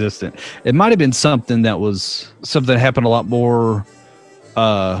non-existent. It might have been something that happened a lot more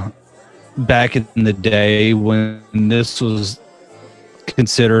back in the day when this was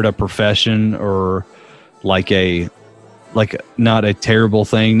considered a profession or like not a terrible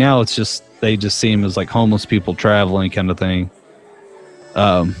thing. Now it's just they just see them as like homeless people traveling kind of thing.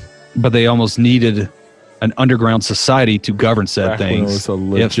 But they almost needed an underground society to govern said Back things. when it was a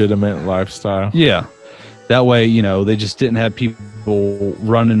legitimate lifestyle. Yeah. That way, they just didn't have people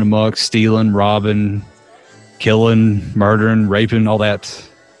running amok, stealing, robbing, killing, murdering, raping, all that.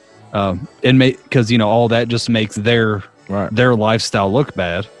 Because all that just makes their lifestyle look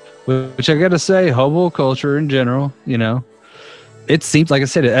bad. Which I got to say, hobo culture in general, it seems, like I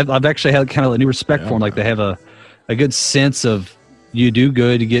said, I've actually had kind of a new respect for them. Like they have a good sense of you do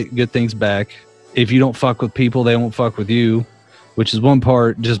good, you get good things back. If you don't fuck with people, they won't fuck with you, which is one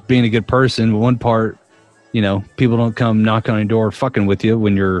part just being a good person. But one part, people don't come knock on your door fucking with you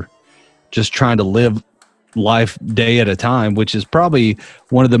when you're just trying to live life day at a time, which is probably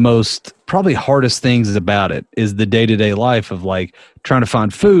one of the most hardest things about it is the day-to-day life of like trying to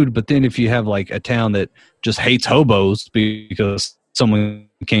find food. But then if you have like a town that just hates hobos because someone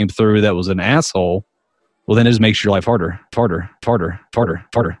came through that was an asshole, well, then it just makes your life harder.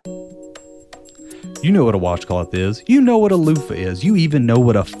 You know what a washcloth is. You know what a loofah is. You even know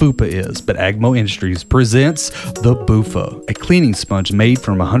what a fupa is. But Agmo Industries presents the Boofa, a cleaning sponge made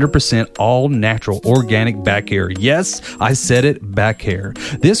from 100% all-natural organic back hair. Yes, I said it, back hair.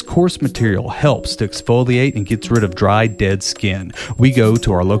 This coarse material helps to exfoliate and gets rid of dry, dead skin. We go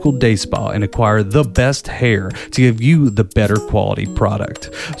to our local day spa and acquire the best hair to give you the better quality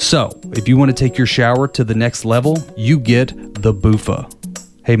product. So, if you want to take your shower to the next level, you get the Boofa.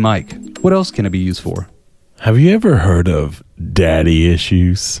 Hey, Mike. What else can it be used for? Have you ever heard of daddy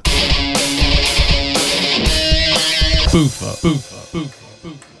issues? Boofa.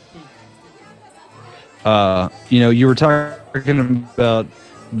 You were talking about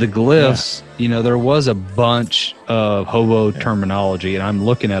the glyphs, there was a bunch of hobo terminology, and I'm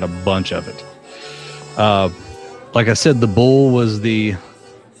looking at a bunch of it. Like I said, the bull was the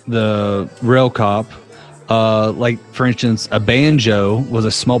rail cop. Like, for instance, a banjo was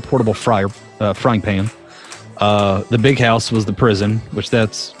a small portable frying pan. The big house was the prison, which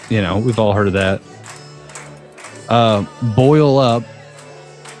that's, we've all heard of that. Boil up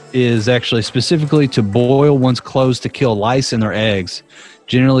is actually specifically to boil one's clothes to kill lice and their eggs,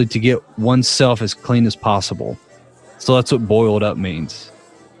 generally to get oneself as clean as possible. So that's what boiled up means.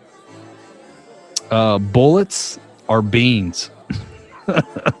 Bullets are beans.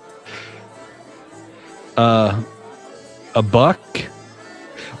 A buck?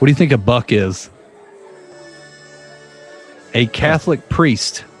 What do you think a buck is? A Catholic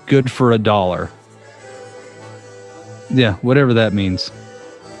priest, good for $1. Yeah, whatever that means.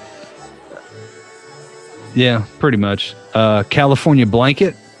 Yeah, pretty much. California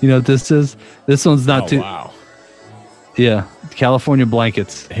blanket. You know what this is? This one's not too. Wow. Yeah, California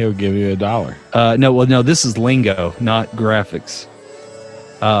blankets. He'll give you $1. No, this is lingo, not graphics.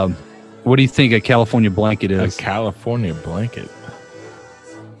 What do you think a California blanket is? A California blanket.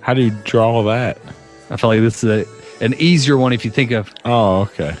 How do you draw that? I feel like this is an easier one if you think of. Oh,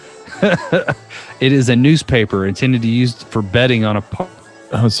 okay. It is a newspaper intended to use for bedding on a park.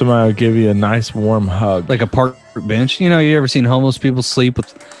 Somebody will give you a nice warm hug. Like a park bench. You ever seen homeless people sleep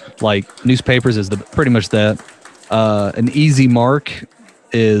with like newspapers? Is pretty much that. An easy mark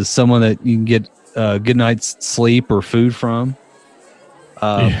is someone that you can get a good night's sleep or food from.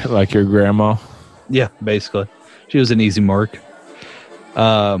 Like your grandma? Yeah, basically. She was an easy mark.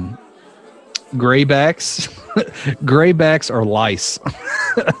 Graybacks. Graybacks are lice.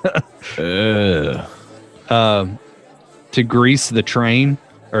 To grease the train,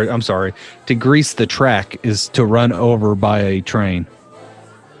 to grease the track is to run over by a train.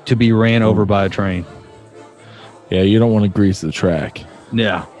 To be ran over by a train. Yeah, you don't want to grease the track.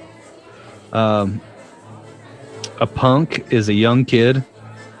 Yeah. A punk is a young kid.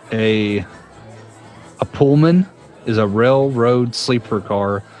 A Pullman is a railroad sleeper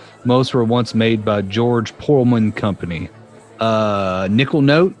car. Most were once made by George Pullman Company. Nickel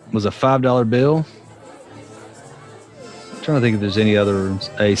note was a $5 bill. I'm trying to think if there's any others.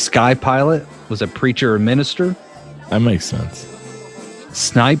 A sky pilot was a preacher or minister. That makes sense.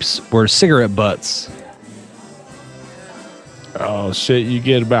 Snipes were cigarette butts. Oh, shit. You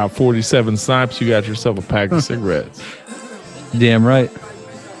get about 47 snipes, you got yourself a pack of cigarettes. Damn right.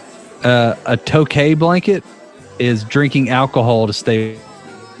 A Tokay blanket is drinking alcohol to stay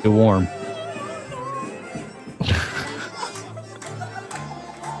warm.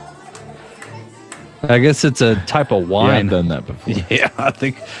 I guess it's a type of wine. Yeah, I've done that before. Yeah, I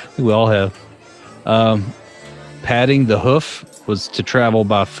think we all have. Padding the hoof was to travel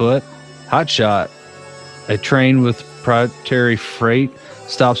by foot. Hot shot, a train with proprietary freight,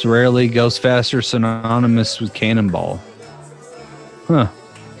 stops rarely, goes faster, synonymous with cannonball. Huh.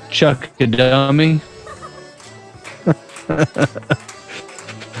 Chuck a dummy.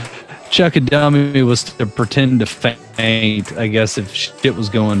 Chuck a dummy was to pretend to faint, I guess, if shit was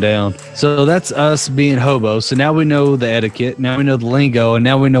going down. So that's us being hobos. So now we know the etiquette, now we know the lingo, and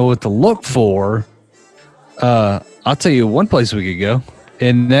now we know what to look for. I'll tell you one place we could go,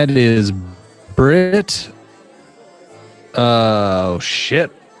 and that is oh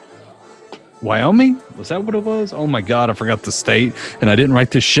shit, Wyoming? Was that what it was? Oh my god, I forgot the state, and I didn't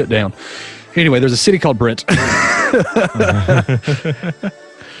write this shit down. Anyway, there's a city called Britt.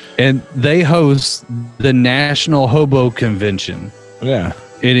 And they host the National Hobo Convention. Yeah.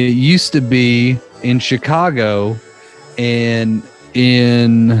 And it used to be in Chicago, and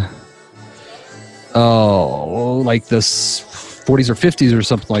in like the 40s or 50s or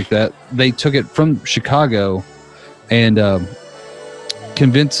something like that. They took it from Chicago and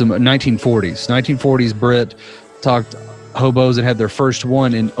convinced them. 1940s Britt talked hobos and had their first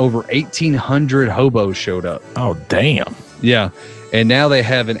one, and over 1,800 hobos showed up. Oh, damn. Yeah. And now they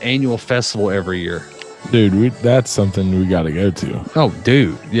have an annual festival every year. Dude, that's something we got to go to. Oh,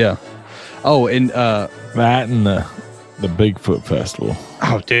 dude. Yeah. Oh, and that and the Bigfoot Festival.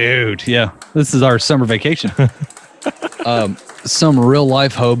 Oh, dude. Yeah. This is our summer vacation. Some real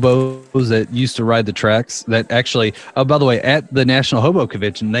life hobos that used to ride the tracks that actually, by the way, at the National Hobo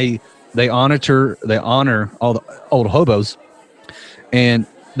Convention, they honor all the old hobos, and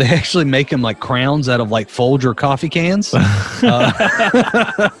they actually make them like crowns out of like Folger coffee cans. But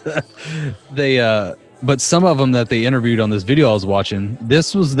some of them that they interviewed on this video I was watching,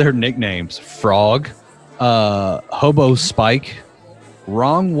 this was their nicknames: Frog, Hobo Spike,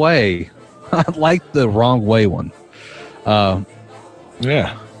 Wrong Way. I like the Wrong Way one.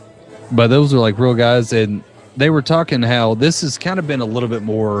 Yeah. But those are like real guys, and they were talking how this has kind of been a little bit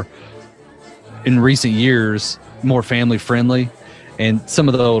more in recent years, more family friendly. And some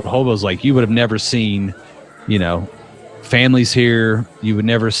of the old hobos, like you would have never seen, families here. You would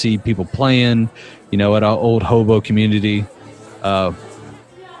never see people playing, at our old hobo community.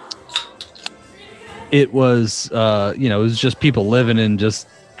 It was, it was just people living and just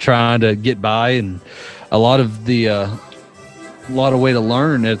trying to get by, and a lot of way to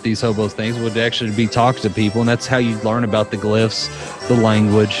learn at these hobos things would actually be talking to people, and that's how you learn about the glyphs, the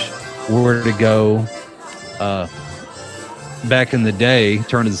language, where to go. Back in the day,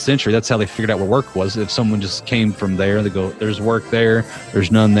 turn of the century, that's how they figured out where work was. If someone just came from there, they go, "There's work there.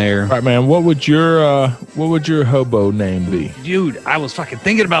 There's none there." All right, man. What would your hobo name be? Dude, I was fucking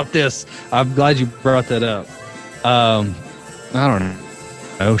thinking about this. I'm glad you brought that up. I don't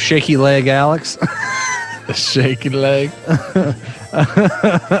know. Shaky Leg Alex. A shaky leg.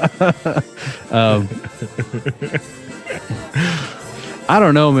 I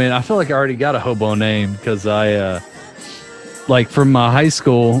don't know, man. I feel like I already got a hobo name because like from my high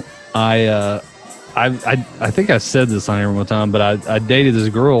school, I think I said this on here one time, but I dated this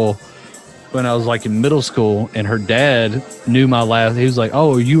girl when I was like in middle school, and her dad knew my last. He was like,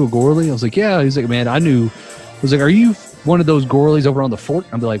 "Oh, are you a Gorley?" I was like, "Yeah." He's like, "Man, I knew." I was like, "Are you one of those Gorleys over on the fort?"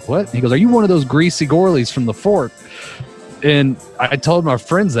 I'd be like, "What?" He goes, "Are you one of those greasy Gorleys from the fort?" And I told my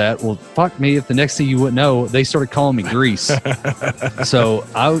friends that. Well, fuck me, if the next thing you wouldn't know, they started calling me Grease. So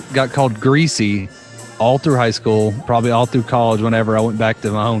I got called Greasy all through high school, probably all through college whenever I went back to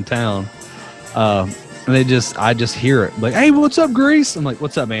my hometown. And I just hear it like, "Hey, what's up, Grease?" I'm like,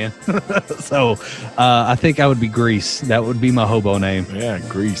 "What's up, man?" So I think I would be Grease. That would be my hobo name. Yeah,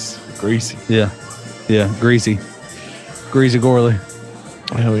 Greasy. Yeah, Greasy Gorley.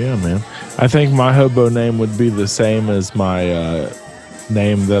 Hell yeah, man. I think my hobo name would be the same as my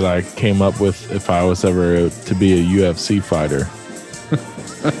name that I came up with if I was ever to be a UFC fighter.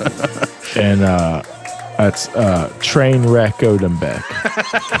 And that's Trainwreck Odenbeck.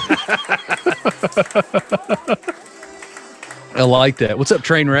 I like that. What's up,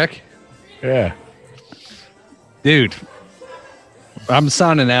 Trainwreck? Yeah. Dude, I'm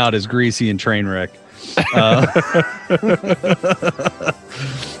signing out as Greasy and Trainwreck.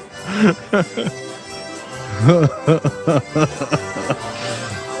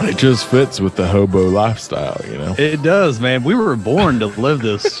 It just fits with the hobo lifestyle, It does, man. We were born to live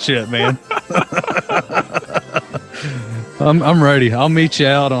this shit, man. I'm ready. I'll meet you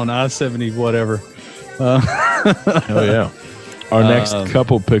out on I-70, whatever. Hell yeah. Our next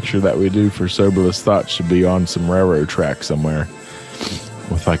couple picture that we do for Soberless Thoughts should be on some railroad track somewhere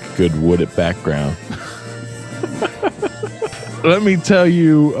with like a good wooded background. Let me tell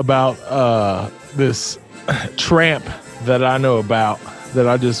you about this tramp that I know about, that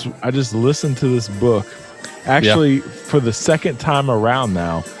I just listened to this book. Actually, for the second time around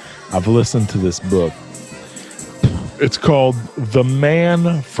now, I've listened to this book. It's called The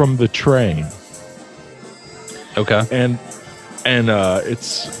Man from the Train. Okay. And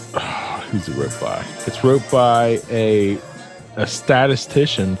it's who's it wrote by? It's wrote by a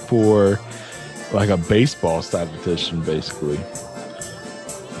statistician for like a baseball statistician, basically.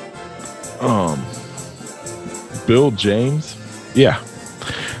 Bill James. Yeah.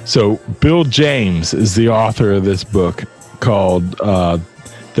 So Bill James is the author of this book called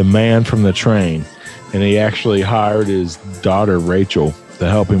The Man from the Train. And he actually hired his daughter, Rachel, to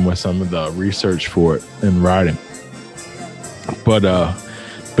help him with some of the research for it and writing. But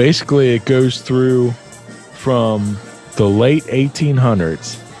basically it goes through from the late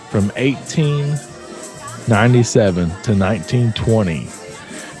 1800s, from 1897 to 1920.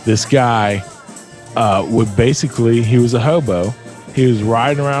 This guy he was a hobo. He was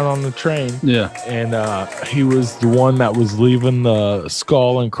riding around on the train. Yeah. And he was the one that was leaving the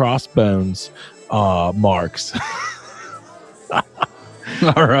skull and crossbones marks.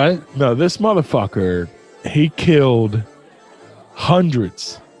 All right. No, this motherfucker, he killed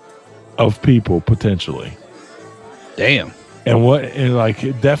hundreds of people potentially. Damn. And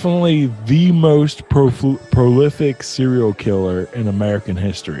definitely the most prolific serial killer in American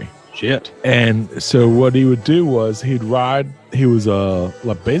history. Shit. And so what he would do was he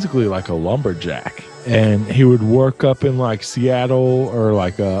was basically like a lumberjack, and he would work up in like Seattle or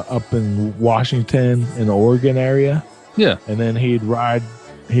like up in Washington and Oregon area. Yeah. And then he'd ride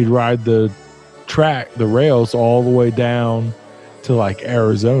the rails all the way down to like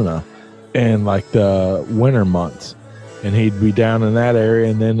Arizona in like the winter months. And he'd be down in that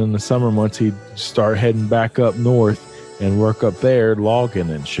area, and then in the summer months he'd start heading back up north and work up there logging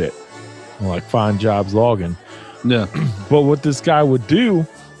and shit. And like find jobs logging. Yeah. But what this guy would do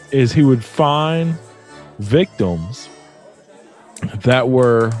is he would find victims that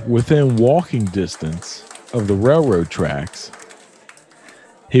were within walking distance of the railroad tracks.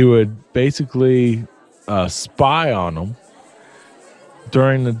 He would basically spy on them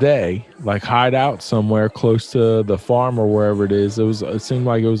during the day, like hide out somewhere close to the farm or wherever it is. It seemed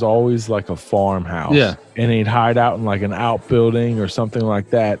like it was always like a farmhouse. Yeah. And he'd hide out in like an outbuilding or something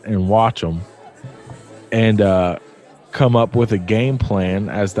like that and watch them and come up with a game plan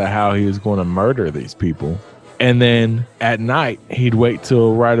as to how he was going to murder these people. And then at night, he'd wait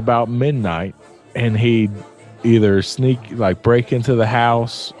till right about midnight and he'd either break into the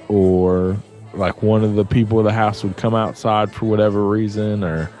house, or like one of the people of the house would come outside for whatever reason,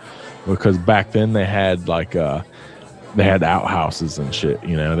 or because back then they had they had outhouses and shit,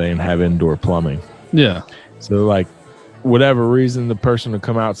 you know, they didn't have indoor plumbing. Yeah. So like whatever reason the person would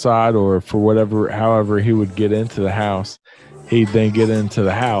come outside, or for however he would get into the house, he'd then get into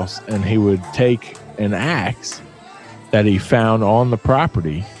the house and he would take an axe that he found on the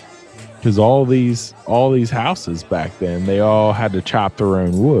property, because all these houses back then, they all had to chop their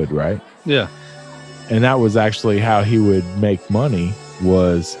own wood, right? Yeah. And that was actually how he would make money,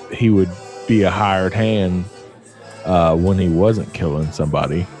 was he would be a hired hand when he wasn't killing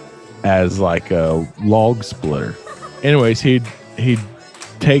somebody as like a log splitter. Anyways, he'd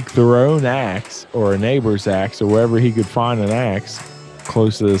take their own axe or a neighbor's axe or wherever he could find an axe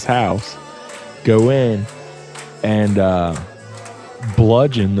close to his house, go in and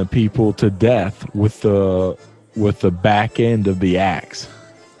bludgeon the people to death with the back end of the axe.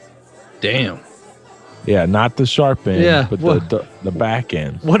 Damn. Yeah, not the sharp end, Yeah, but the back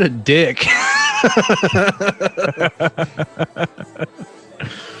end. What a dick.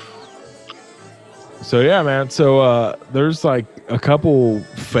 So yeah, man. So there's like a couple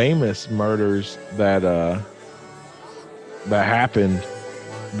famous murders that happened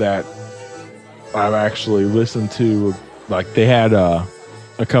that I've actually listened to. Like they had a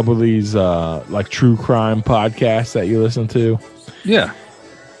couple of these like true crime podcasts that you listen to. Yeah.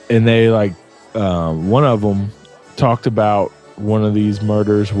 And they like one of them talked about one of these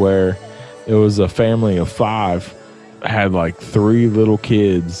murders where it was a family of 5, had like 3 little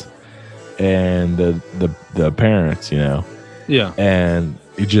kids and the parents, you know. Yeah. And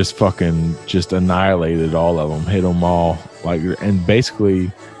it just fucking annihilated all of them, hit them all, like, and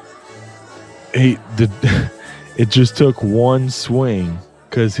basically it just took one swing,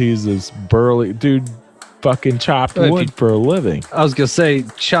 because he's this burly dude, fucking chopped wood for a living. I was gonna say,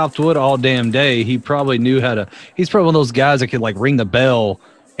 chopped wood all damn day. He probably knew how to. He's probably one of those guys that could like ring the bell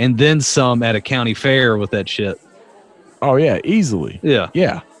and then some at a county fair with that shit. Oh yeah, easily.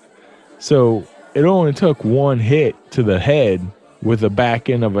 Yeah. So it only took one hit to the head with the back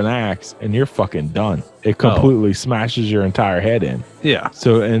end of an axe, and you're fucking done. It completely smashes your entire head in. Yeah.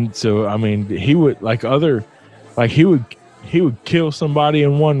 So I mean, he would he would kill somebody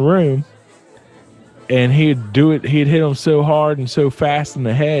in one room, and he'd do it. He'd hit them so hard and so fast in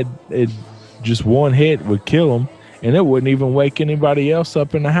the head, just one hit would kill them, and it wouldn't even wake anybody else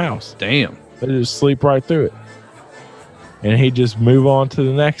up in the house. Damn. They just sleep right through it, and he'd just move on to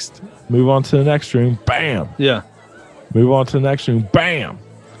the next room. Bam. Yeah. Move on to the next room. Bam.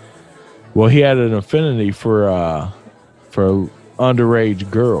 Well, he had an affinity for underage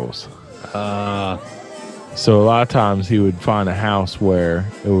girls. So a lot of times he would find a house where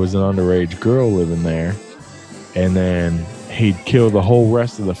it was an underage girl living there, and then he'd kill the whole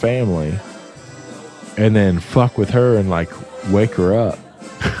rest of the family and then fuck with her and like wake her up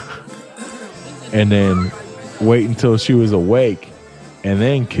and then wait until she was awake and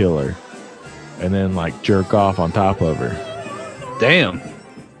then kill her and then like jerk off on top of her. Damn.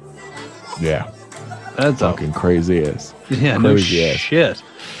 Yeah. That's fucking crazy ass. Yeah, no shit.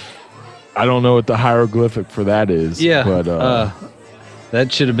 I don't know what the hieroglyphic for that is. Yeah, but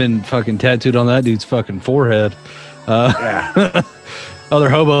that should have been fucking tattooed on that dude's fucking forehead. Yeah. Other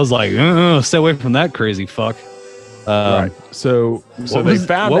hobos like, stay away from that crazy fuck. Right. So they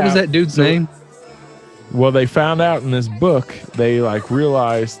found out. What was that dude's name? Well, they found out in this book. They like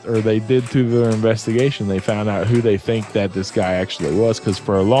realized, or they did through their investigation, they found out who they think that this guy actually was. Because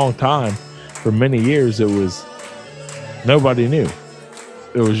for a long time, for many years, it was nobody knew.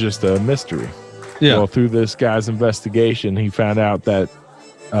 It was just a mystery. Yeah. Well, through this guy's investigation, he found out that,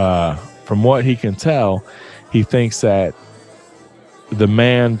 from what he can tell, he thinks that the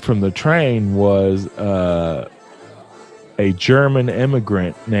man from the train was a German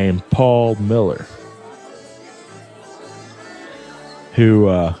immigrant named Paul Miller. Who,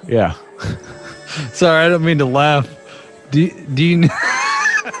 yeah. Sorry, I don't mean to laugh. Do you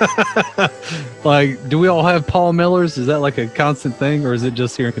Like, do we all have Paul Millers? Is that like a constant thing, or is it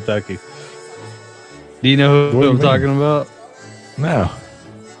just here in Kentucky? Do you know What who do you I'm mean? talking about? No.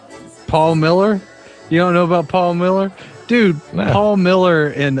 Paul Miller? You don't know about Paul Miller? Dude, No. Paul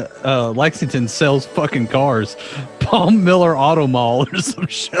Miller in Lexington sells fucking cars. Paul Miller Auto Mall or some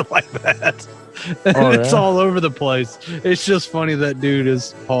shit like that. And Oh, it's yeah? all over the place. It's just funny that dude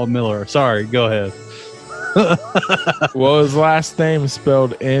is Paul Miller. Sorry, go ahead. Well, his last name is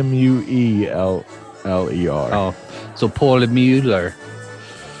spelled Mueller. Oh, so Paul Muller.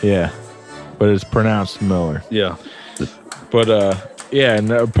 Yeah, but it's pronounced Miller. Yeah. But yeah,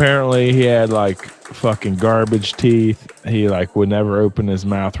 and apparently he had like fucking garbage teeth. He like would never open his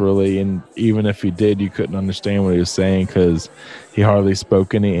mouth really, and even if he did, you couldn't understand what he was saying because he hardly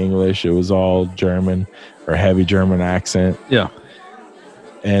spoke any English. It was all German or heavy German accent. Yeah.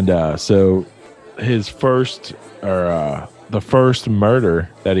 And so his first or the first murder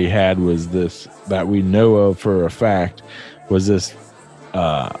that he had was this that we know of for a fact was this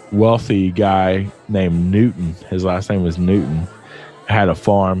wealthy guy named Newton. His last name was Newton. Had a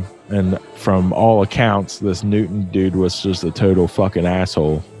farm, and from all accounts, this Newton dude was just a total fucking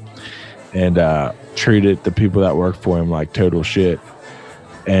asshole, and treated the people that worked for him like total shit.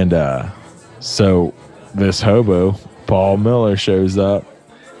 And so this hobo, Paul Miller, shows up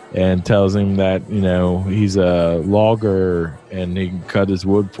and tells him that, you know, he's a logger and he can cut his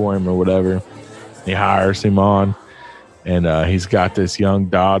wood for him or whatever. He hires him on, and he's got this young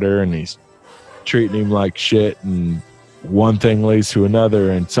daughter, and he's treating him like shit, and one thing leads to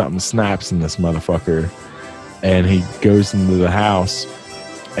another, and something snaps in this motherfucker, and he goes into the house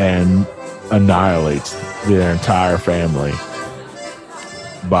and annihilates their entire family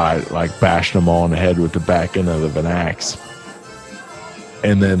by like bashing them all in the head with the back end of an axe.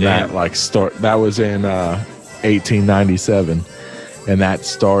 And then that was in 1897, and that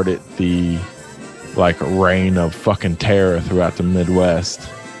started the like reign of fucking terror throughout the Midwest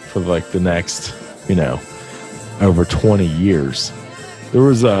for like the next, you know, over 20 years.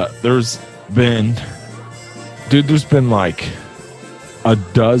 There's been like a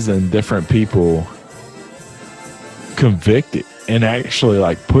dozen different people convicted and actually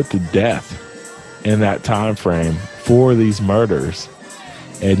like put to death in that time frame for these murders.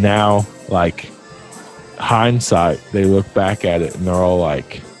 And now, like, hindsight, they look back at it and they're all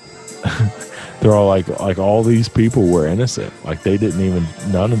like all these people were innocent. Like, they didn't even,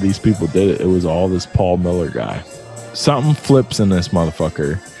 none of these people did it. It was all this Paul Miller guy. Something flips in this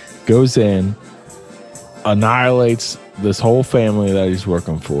motherfucker, goes in, annihilates this whole family that he's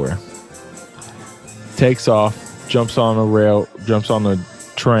working for, takes off, jumps on the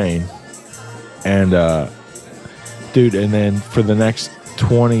train, and dude, and then for the next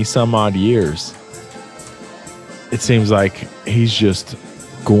 20 some odd years, it seems like he's just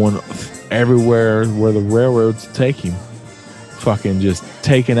going everywhere where the railroads take him, fucking just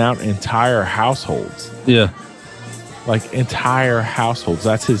taking out entire households. Yeah. Like entire households.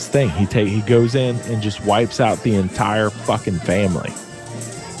 That's his thing. He goes in and just wipes out the entire fucking family,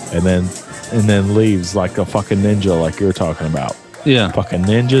 and then leaves like a fucking ninja, like you're talking about. Yeah. Fucking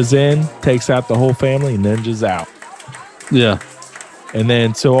ninjas in, takes out the whole family, ninjas out. Yeah. And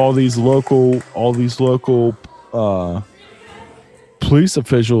then so all these local police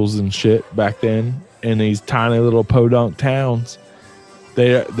officials and shit back then in these tiny little podunk towns,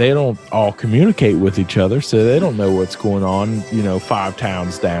 they don't all communicate with each other, so they don't know what's going on, you know, 5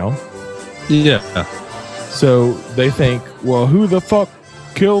 towns down. Yeah. So they think, well, who the fuck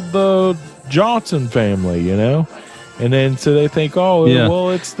killed the Johnson family, you know? And then so they think, oh, Yeah. well,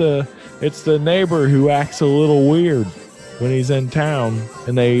 it's the neighbor who acts a little weird when he's in town,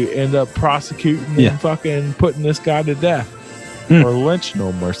 and they end up prosecuting Yeah. and fucking putting this guy to death Hmm. or lynching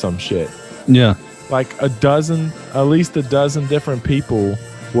him or some shit. Yeah. Like at least a dozen different people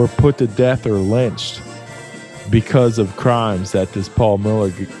were put to death or lynched because of crimes that this Paul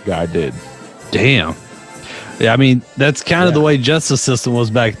Miller guy did. Damn. Yeah, I mean, that's kind of the way justice system was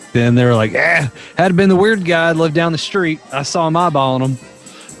back then. They were like, had it been the weird guy that lived down the street, I saw him eyeballing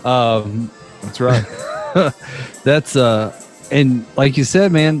him. That's right. That's and like you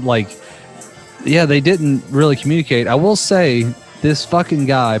said, man, like, yeah, they didn't really communicate. I will say this fucking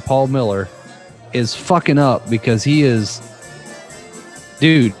guy, Paul Miller, is fucking up because he is,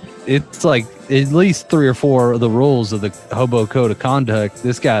 dude, it's like at least 3 or 4 of the rules of the hobo code of conduct.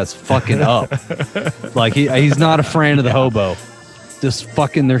 This guy's fucking up. Like he's not a friend of the hobo, just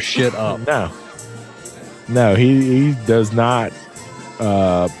fucking their shit up. No, he does not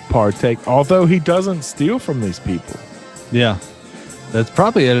partake, although he doesn't steal from these people. Yeah. That's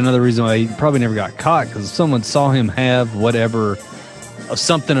probably another reason why he probably never got caught, because someone saw him have whatever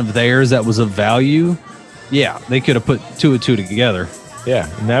something of theirs that was of value, yeah, they could have put two and two together. Yeah,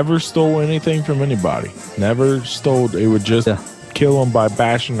 never stole anything from anybody. Never stole. It would just Yeah. kill them by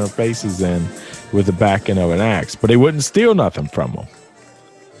bashing their faces in with the back end of an axe. But he wouldn't steal nothing from them.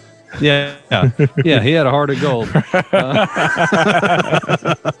 Yeah, yeah, he had a heart of gold.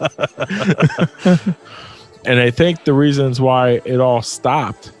 And I think the reasons why it all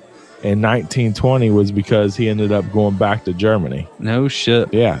stopped in 1920 was because he ended up going back to Germany. No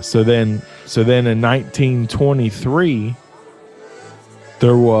shit. Yeah. So then in 1923,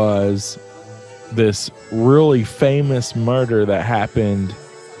 there was this really famous murder that happened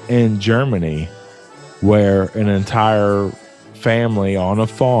in Germany where an entire family on a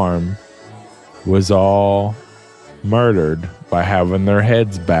farm was all murdered by having their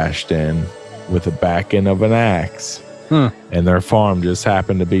heads bashed in with the back end of an axe. Huh. And their farm just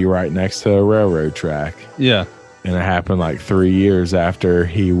happened to be right next to a railroad track. Yeah. And it happened like 3 years after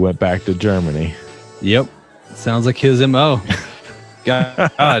he went back to Germany. Yep. Sounds like his MO.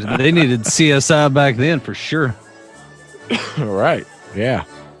 God, they needed CSI back then for sure. Right. Yeah.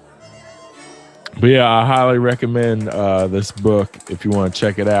 But yeah, I highly recommend this book if you want to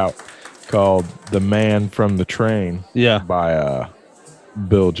check it out, called The Man from the Train. Yeah. By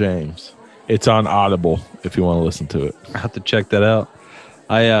Bill James. It's on Audible if you want to listen to it. I have to check that out.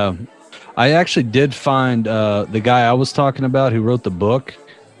 I actually did find the guy I was talking about who wrote the book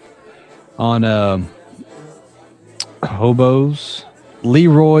on hobos.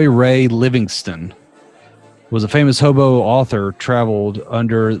 Leroy Ray Livingston was a famous hobo author, traveled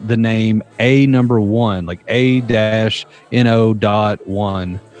under the name A1, like A-NO.1.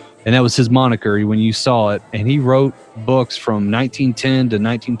 And that was his moniker when you saw it. And he wrote books from 1910 to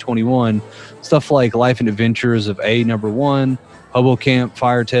 1921, stuff like Life and Adventures of A1, Hobo Camp,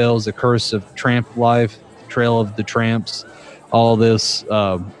 Fire Tales, The Curse of Tramp Life, Trail of the Tramps, all this.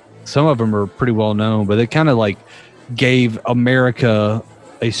 Some of them are pretty well known, but they kind of like gave America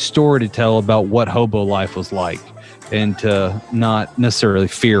a story to tell about what hobo life was like and to not necessarily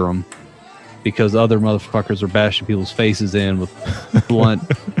fear them, because other motherfuckers are bashing people's faces in with blunt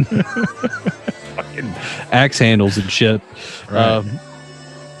fucking axe handles and shit. Right.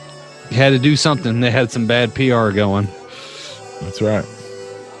 You had to do something. They had some bad PR going. That's right.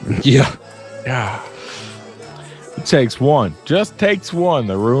 Yeah. Yeah. It takes one. Just takes one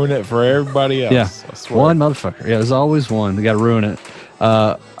to ruin it for everybody else. Yeah. I swear. One motherfucker. Yeah, there's always one. They got to ruin it.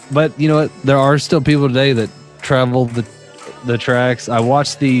 But you know what? There are still people today that travel the tracks. I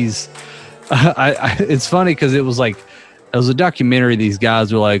watched these. It's funny because it was a documentary. These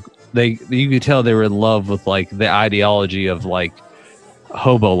guys were like, you could tell they were in love with like the ideology of like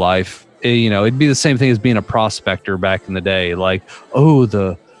hobo life. It'd be the same thing as being a prospector back in the day. Like, oh,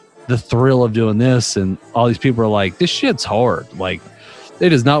 the thrill of doing this, and all these people are like, this shit's hard. Like,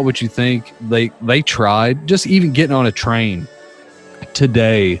 it is not what you think. They tried. Just even getting on a train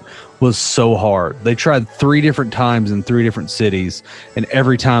today was so hard. They tried 3 different times in 3 different cities, and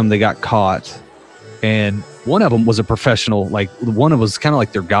every time they got caught. And one of them was a professional, like one of them was kind of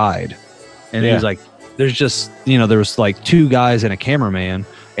like their guide. And he was like, there's just, there was like 2 guys and a cameraman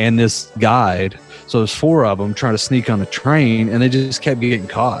and this guide. So there's 4 of them trying to sneak on the train, and they just kept getting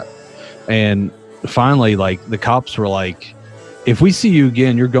caught. And finally, like, the cops were like, if we see you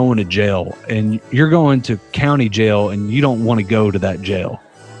again, you're going to jail, and you're going to county jail, and you don't want to go to that jail.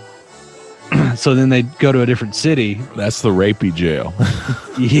 So then they go to a different city. That's the rapey jail.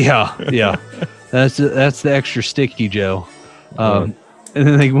 Yeah. That's the extra sticky jail. And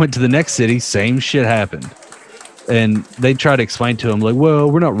then they went to the next city. Same shit happened. And they tried to explain to him, like, well,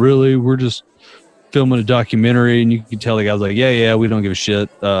 we're not really. We're just filming a documentary. And you can tell the guy was like, yeah, we don't give a shit.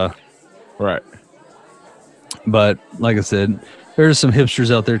 Right. But like I said, there's some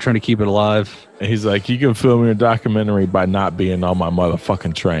hipsters out there trying to keep it alive. And he's like, you can film your documentary by not being on my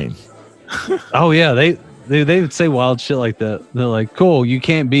motherfucking train. Oh, yeah. They would say wild shit like that. They're like, cool, you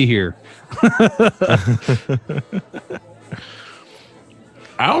can't be here.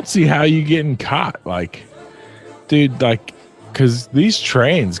 I don't see how you getting caught. Like, dude, like, because these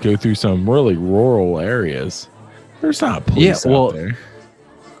trains go through some really rural areas. There's not police out there.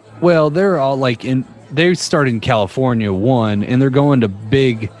 Well, they're all like they start in California, and they're going to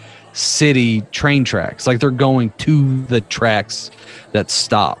big city train tracks. Like, they're going to the tracks that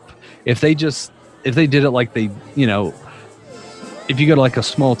stop. If they did it like they, if you go to like a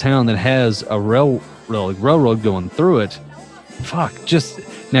small town that has a railroad going through it,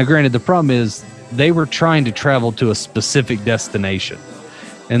 now granted, the problem is they were trying to travel to a specific destination,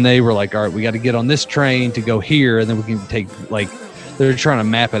 and they were like, all right, we got to get on this train to go here, and then we can take, like, they're trying to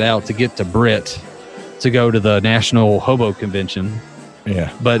map it out to get to Britt to go to the National Hobo Convention.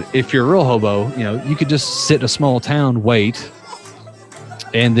 Yeah. But if you're a real hobo, you could just sit in a small town, wait,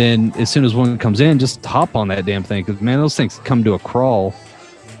 and then as soon as one comes in, just hop on that damn thing. Because, man, those things come to a crawl.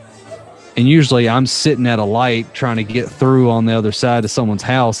 And usually I'm sitting at a light trying to get through on the other side of someone's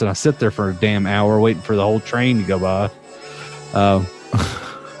house, and I sit there for a damn hour waiting for the whole train to go by.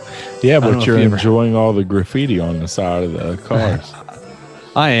 Yeah, but you're enjoying all the graffiti on the side of the cars.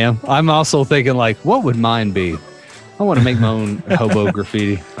 I am. I'm also thinking, like, what would mine be? I want to make my own hobo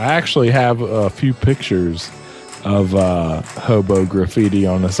graffiti. I actually have a few pictures of hobo graffiti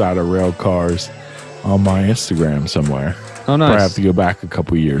on the side of rail cars on my Instagram somewhere. Oh, nice. I have to go back a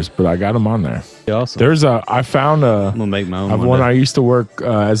couple years, but I got them on there. Awesome. I found I'm gonna make my own. when I used to work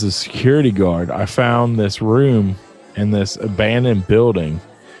as a security guard, I found this room in this abandoned building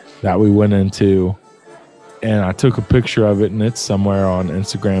that we went into, and I took a picture of it, and it's somewhere on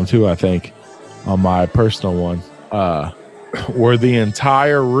Instagram too, I think, on my personal one, where the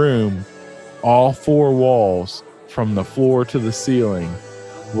entire room, all four walls from the floor to the ceiling,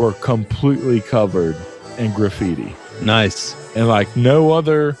 were completely covered in graffiti. Nice. And like no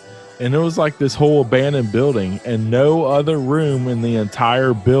other, and it was like this whole abandoned building, and no other room in the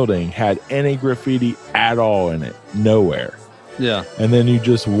entire building had any graffiti at all in it. Nowhere. Yeah. And then you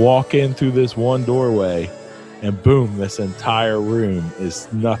just walk in through this one doorway, and boom, this entire room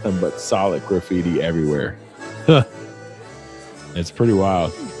is nothing but solid graffiti everywhere. It's pretty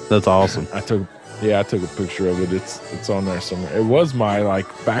wild. That's awesome. I took a picture of it. It's on there somewhere. It was my like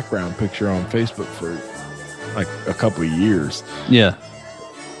background picture on Facebook for like a couple of years. Yeah.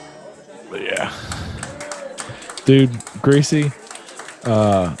 But yeah. Dude, Greasy.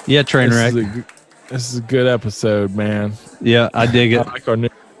 Yeah, Trainwreck. This is a good episode, man. Yeah, I dig it. I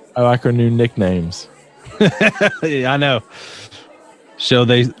like our new nicknames. Yeah, I know. So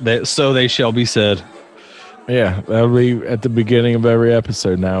they shall be said. Yeah, that'll be at the beginning of every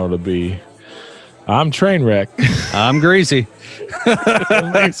episode now. It'll be, I'm Trainwreck. I'm Greasy.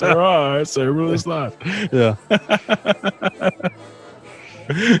 Thanks, all right, so really live. Yeah.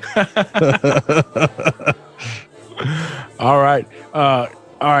 All right.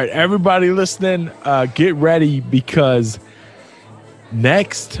 Everybody listening, get ready, because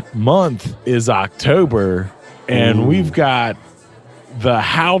next month is October, and we've got the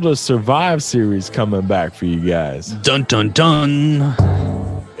How to Survive series coming back for you guys. Dun dun dun.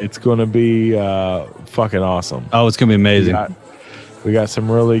 It's going to be fucking awesome. Oh, it's going to be amazing. We got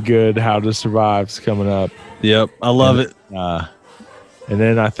some really good How to Survives coming up. Yep, I love it. And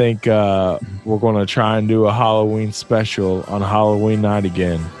then I think we're going to try and do a Halloween special on Halloween night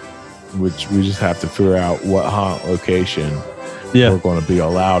again, which we just have to figure out what haunt location we're going to be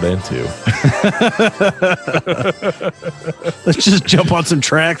allowed into. Let's just jump on some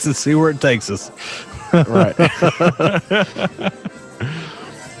tracks and see where it takes us. Right.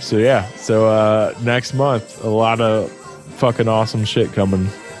 So next month, a lot of fucking awesome shit coming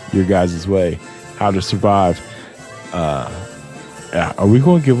your guys' way. How to survive. Are we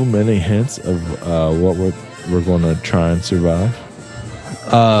going to give them any hints of what we're going to try and survive?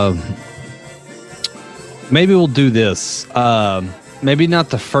 Maybe we'll do this. Maybe not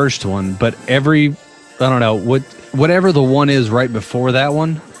the first one, but whatever the one is right before that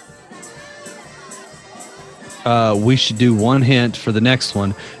one, we should do one hint for the next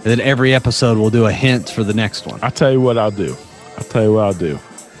one, and then every episode we'll do a hint for the next one. I'll tell you what I'll do.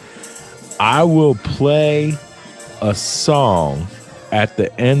 I will play a song at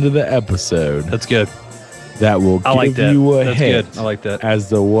the end of the episode. That's good. That will give you a hint. Good. I like that. As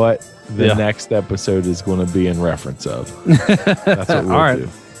to what the next episode is going to be in reference of. That's what we'll do.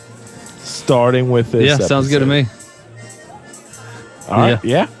 Starting with this episode. Sounds good to me. All right.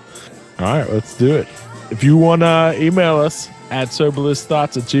 Yeah. All right. Let's do it. If you want to email us at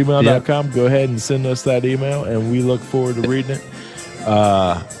soberlessthoughts@gmail.com, go ahead and send us that email, and we look forward to reading it.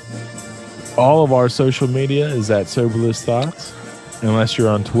 All of our social media is at Soberless Thoughts. Unless you're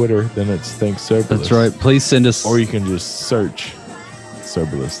on Twitter, then it's Think Soberless. That's right. Please send us... Or you can just search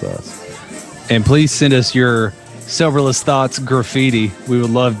Soberless Thoughts. And please send us your Soberless Thoughts graffiti. We would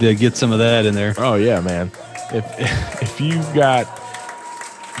love to get some of that in there. Oh, yeah, man. If you got...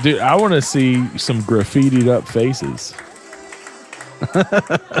 Dude, I want to see some graffitied up faces.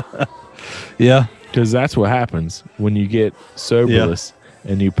 Yeah. Because that's what happens when you get soberless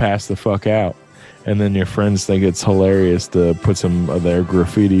and you pass the fuck out. And then your friends think it's hilarious to put some of their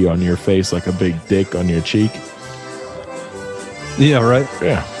graffiti on your face, like a big dick on your cheek. Yeah, right.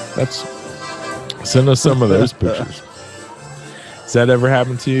 Yeah, send us some of those pictures. Has that ever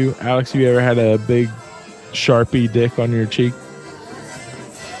happened to you, Alex? You ever had a big Sharpie dick on your cheek?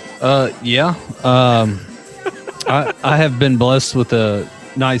 Yeah. I have been blessed with a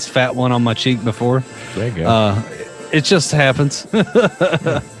nice fat one on my cheek before. There you go. It just happens.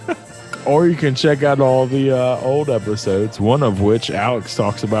 Or you can check out all the old episodes, one of which Alex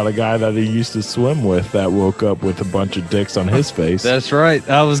talks about a guy that he used to swim with that woke up with a bunch of dicks on his face. That's right.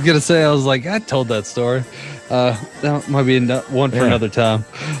 I was going to say, I was like, I told that story. That might be one for another time.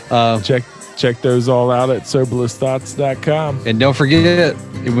 Check those all out at soberlessthoughts.com. And don't forget,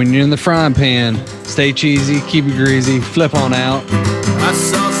 when you're in the frying pan, stay cheesy, keep it greasy, flip on out. I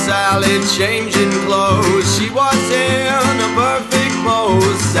saw Sally changing clothes. She was in a perfect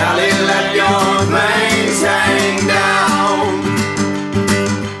pose. Sally, let your bangs hang down.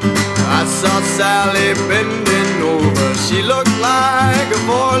 I saw Sally bending over. She looked like a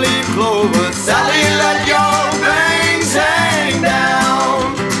four-leaf clover. Sally, let your bangs hang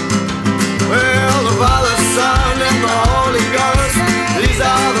down. Well, the Father, Son, and the Holy Ghost, these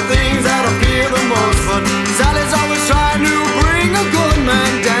are the things that I fear the most. But Sally's always trying to bring a good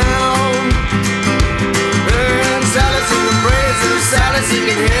man down. And Sally singing praises, Sally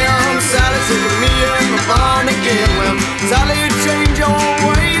singing hymns, Sally singing me in the barn again. Well, Sally, you change your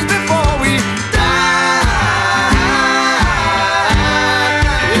ways before we die.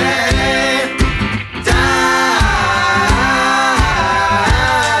 Yeah, die.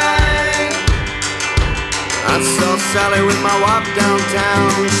 I saw Sally with my wife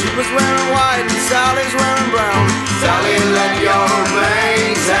downtown. She was wearing white and Sally's wearing brown. Sally, let your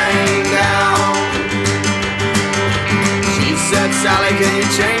bangs hang down. She said, Sally, can you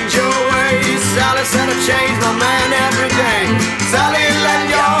change your ways? Sally said, I change my man every day. Sally, let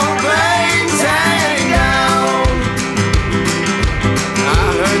your bangs hang down.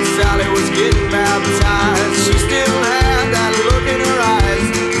 I heard Sally was getting baptized. She still had that look in her eyes.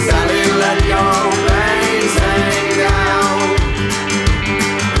 Sally, let your bangs hang down.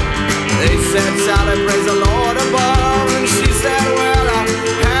 They said, Sally, praise the Lord above. And she said, well, I've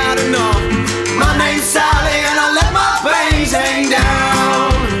had enough. My name's Sally and I let my bangs hang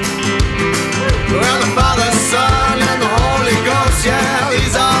down. Well, the Father, Son, and the Holy Ghost, yeah,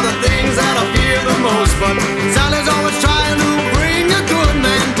 these are the things that I fear the most. But Sally's always trying to bring a good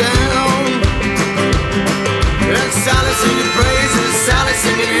man down. And Sally singing praises, Sally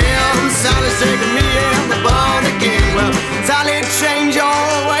singing hymns, Sally taking me in the barn again. Well, Sally, change your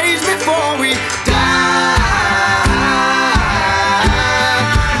ways before we die.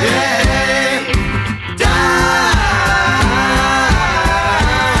 Yeah, die.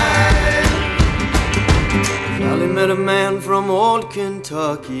 Sally met a man from old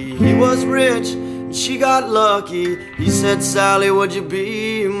Kentucky. He was rich and she got lucky. He said, Sally, would you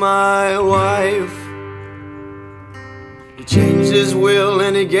be my wife? He changed his will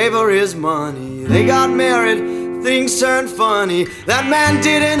and he gave her his money. They got married, things turned funny. That man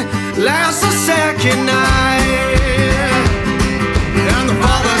didn't last a second night. And the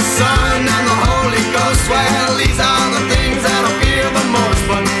Father, Son, and the Holy Ghost, well, these are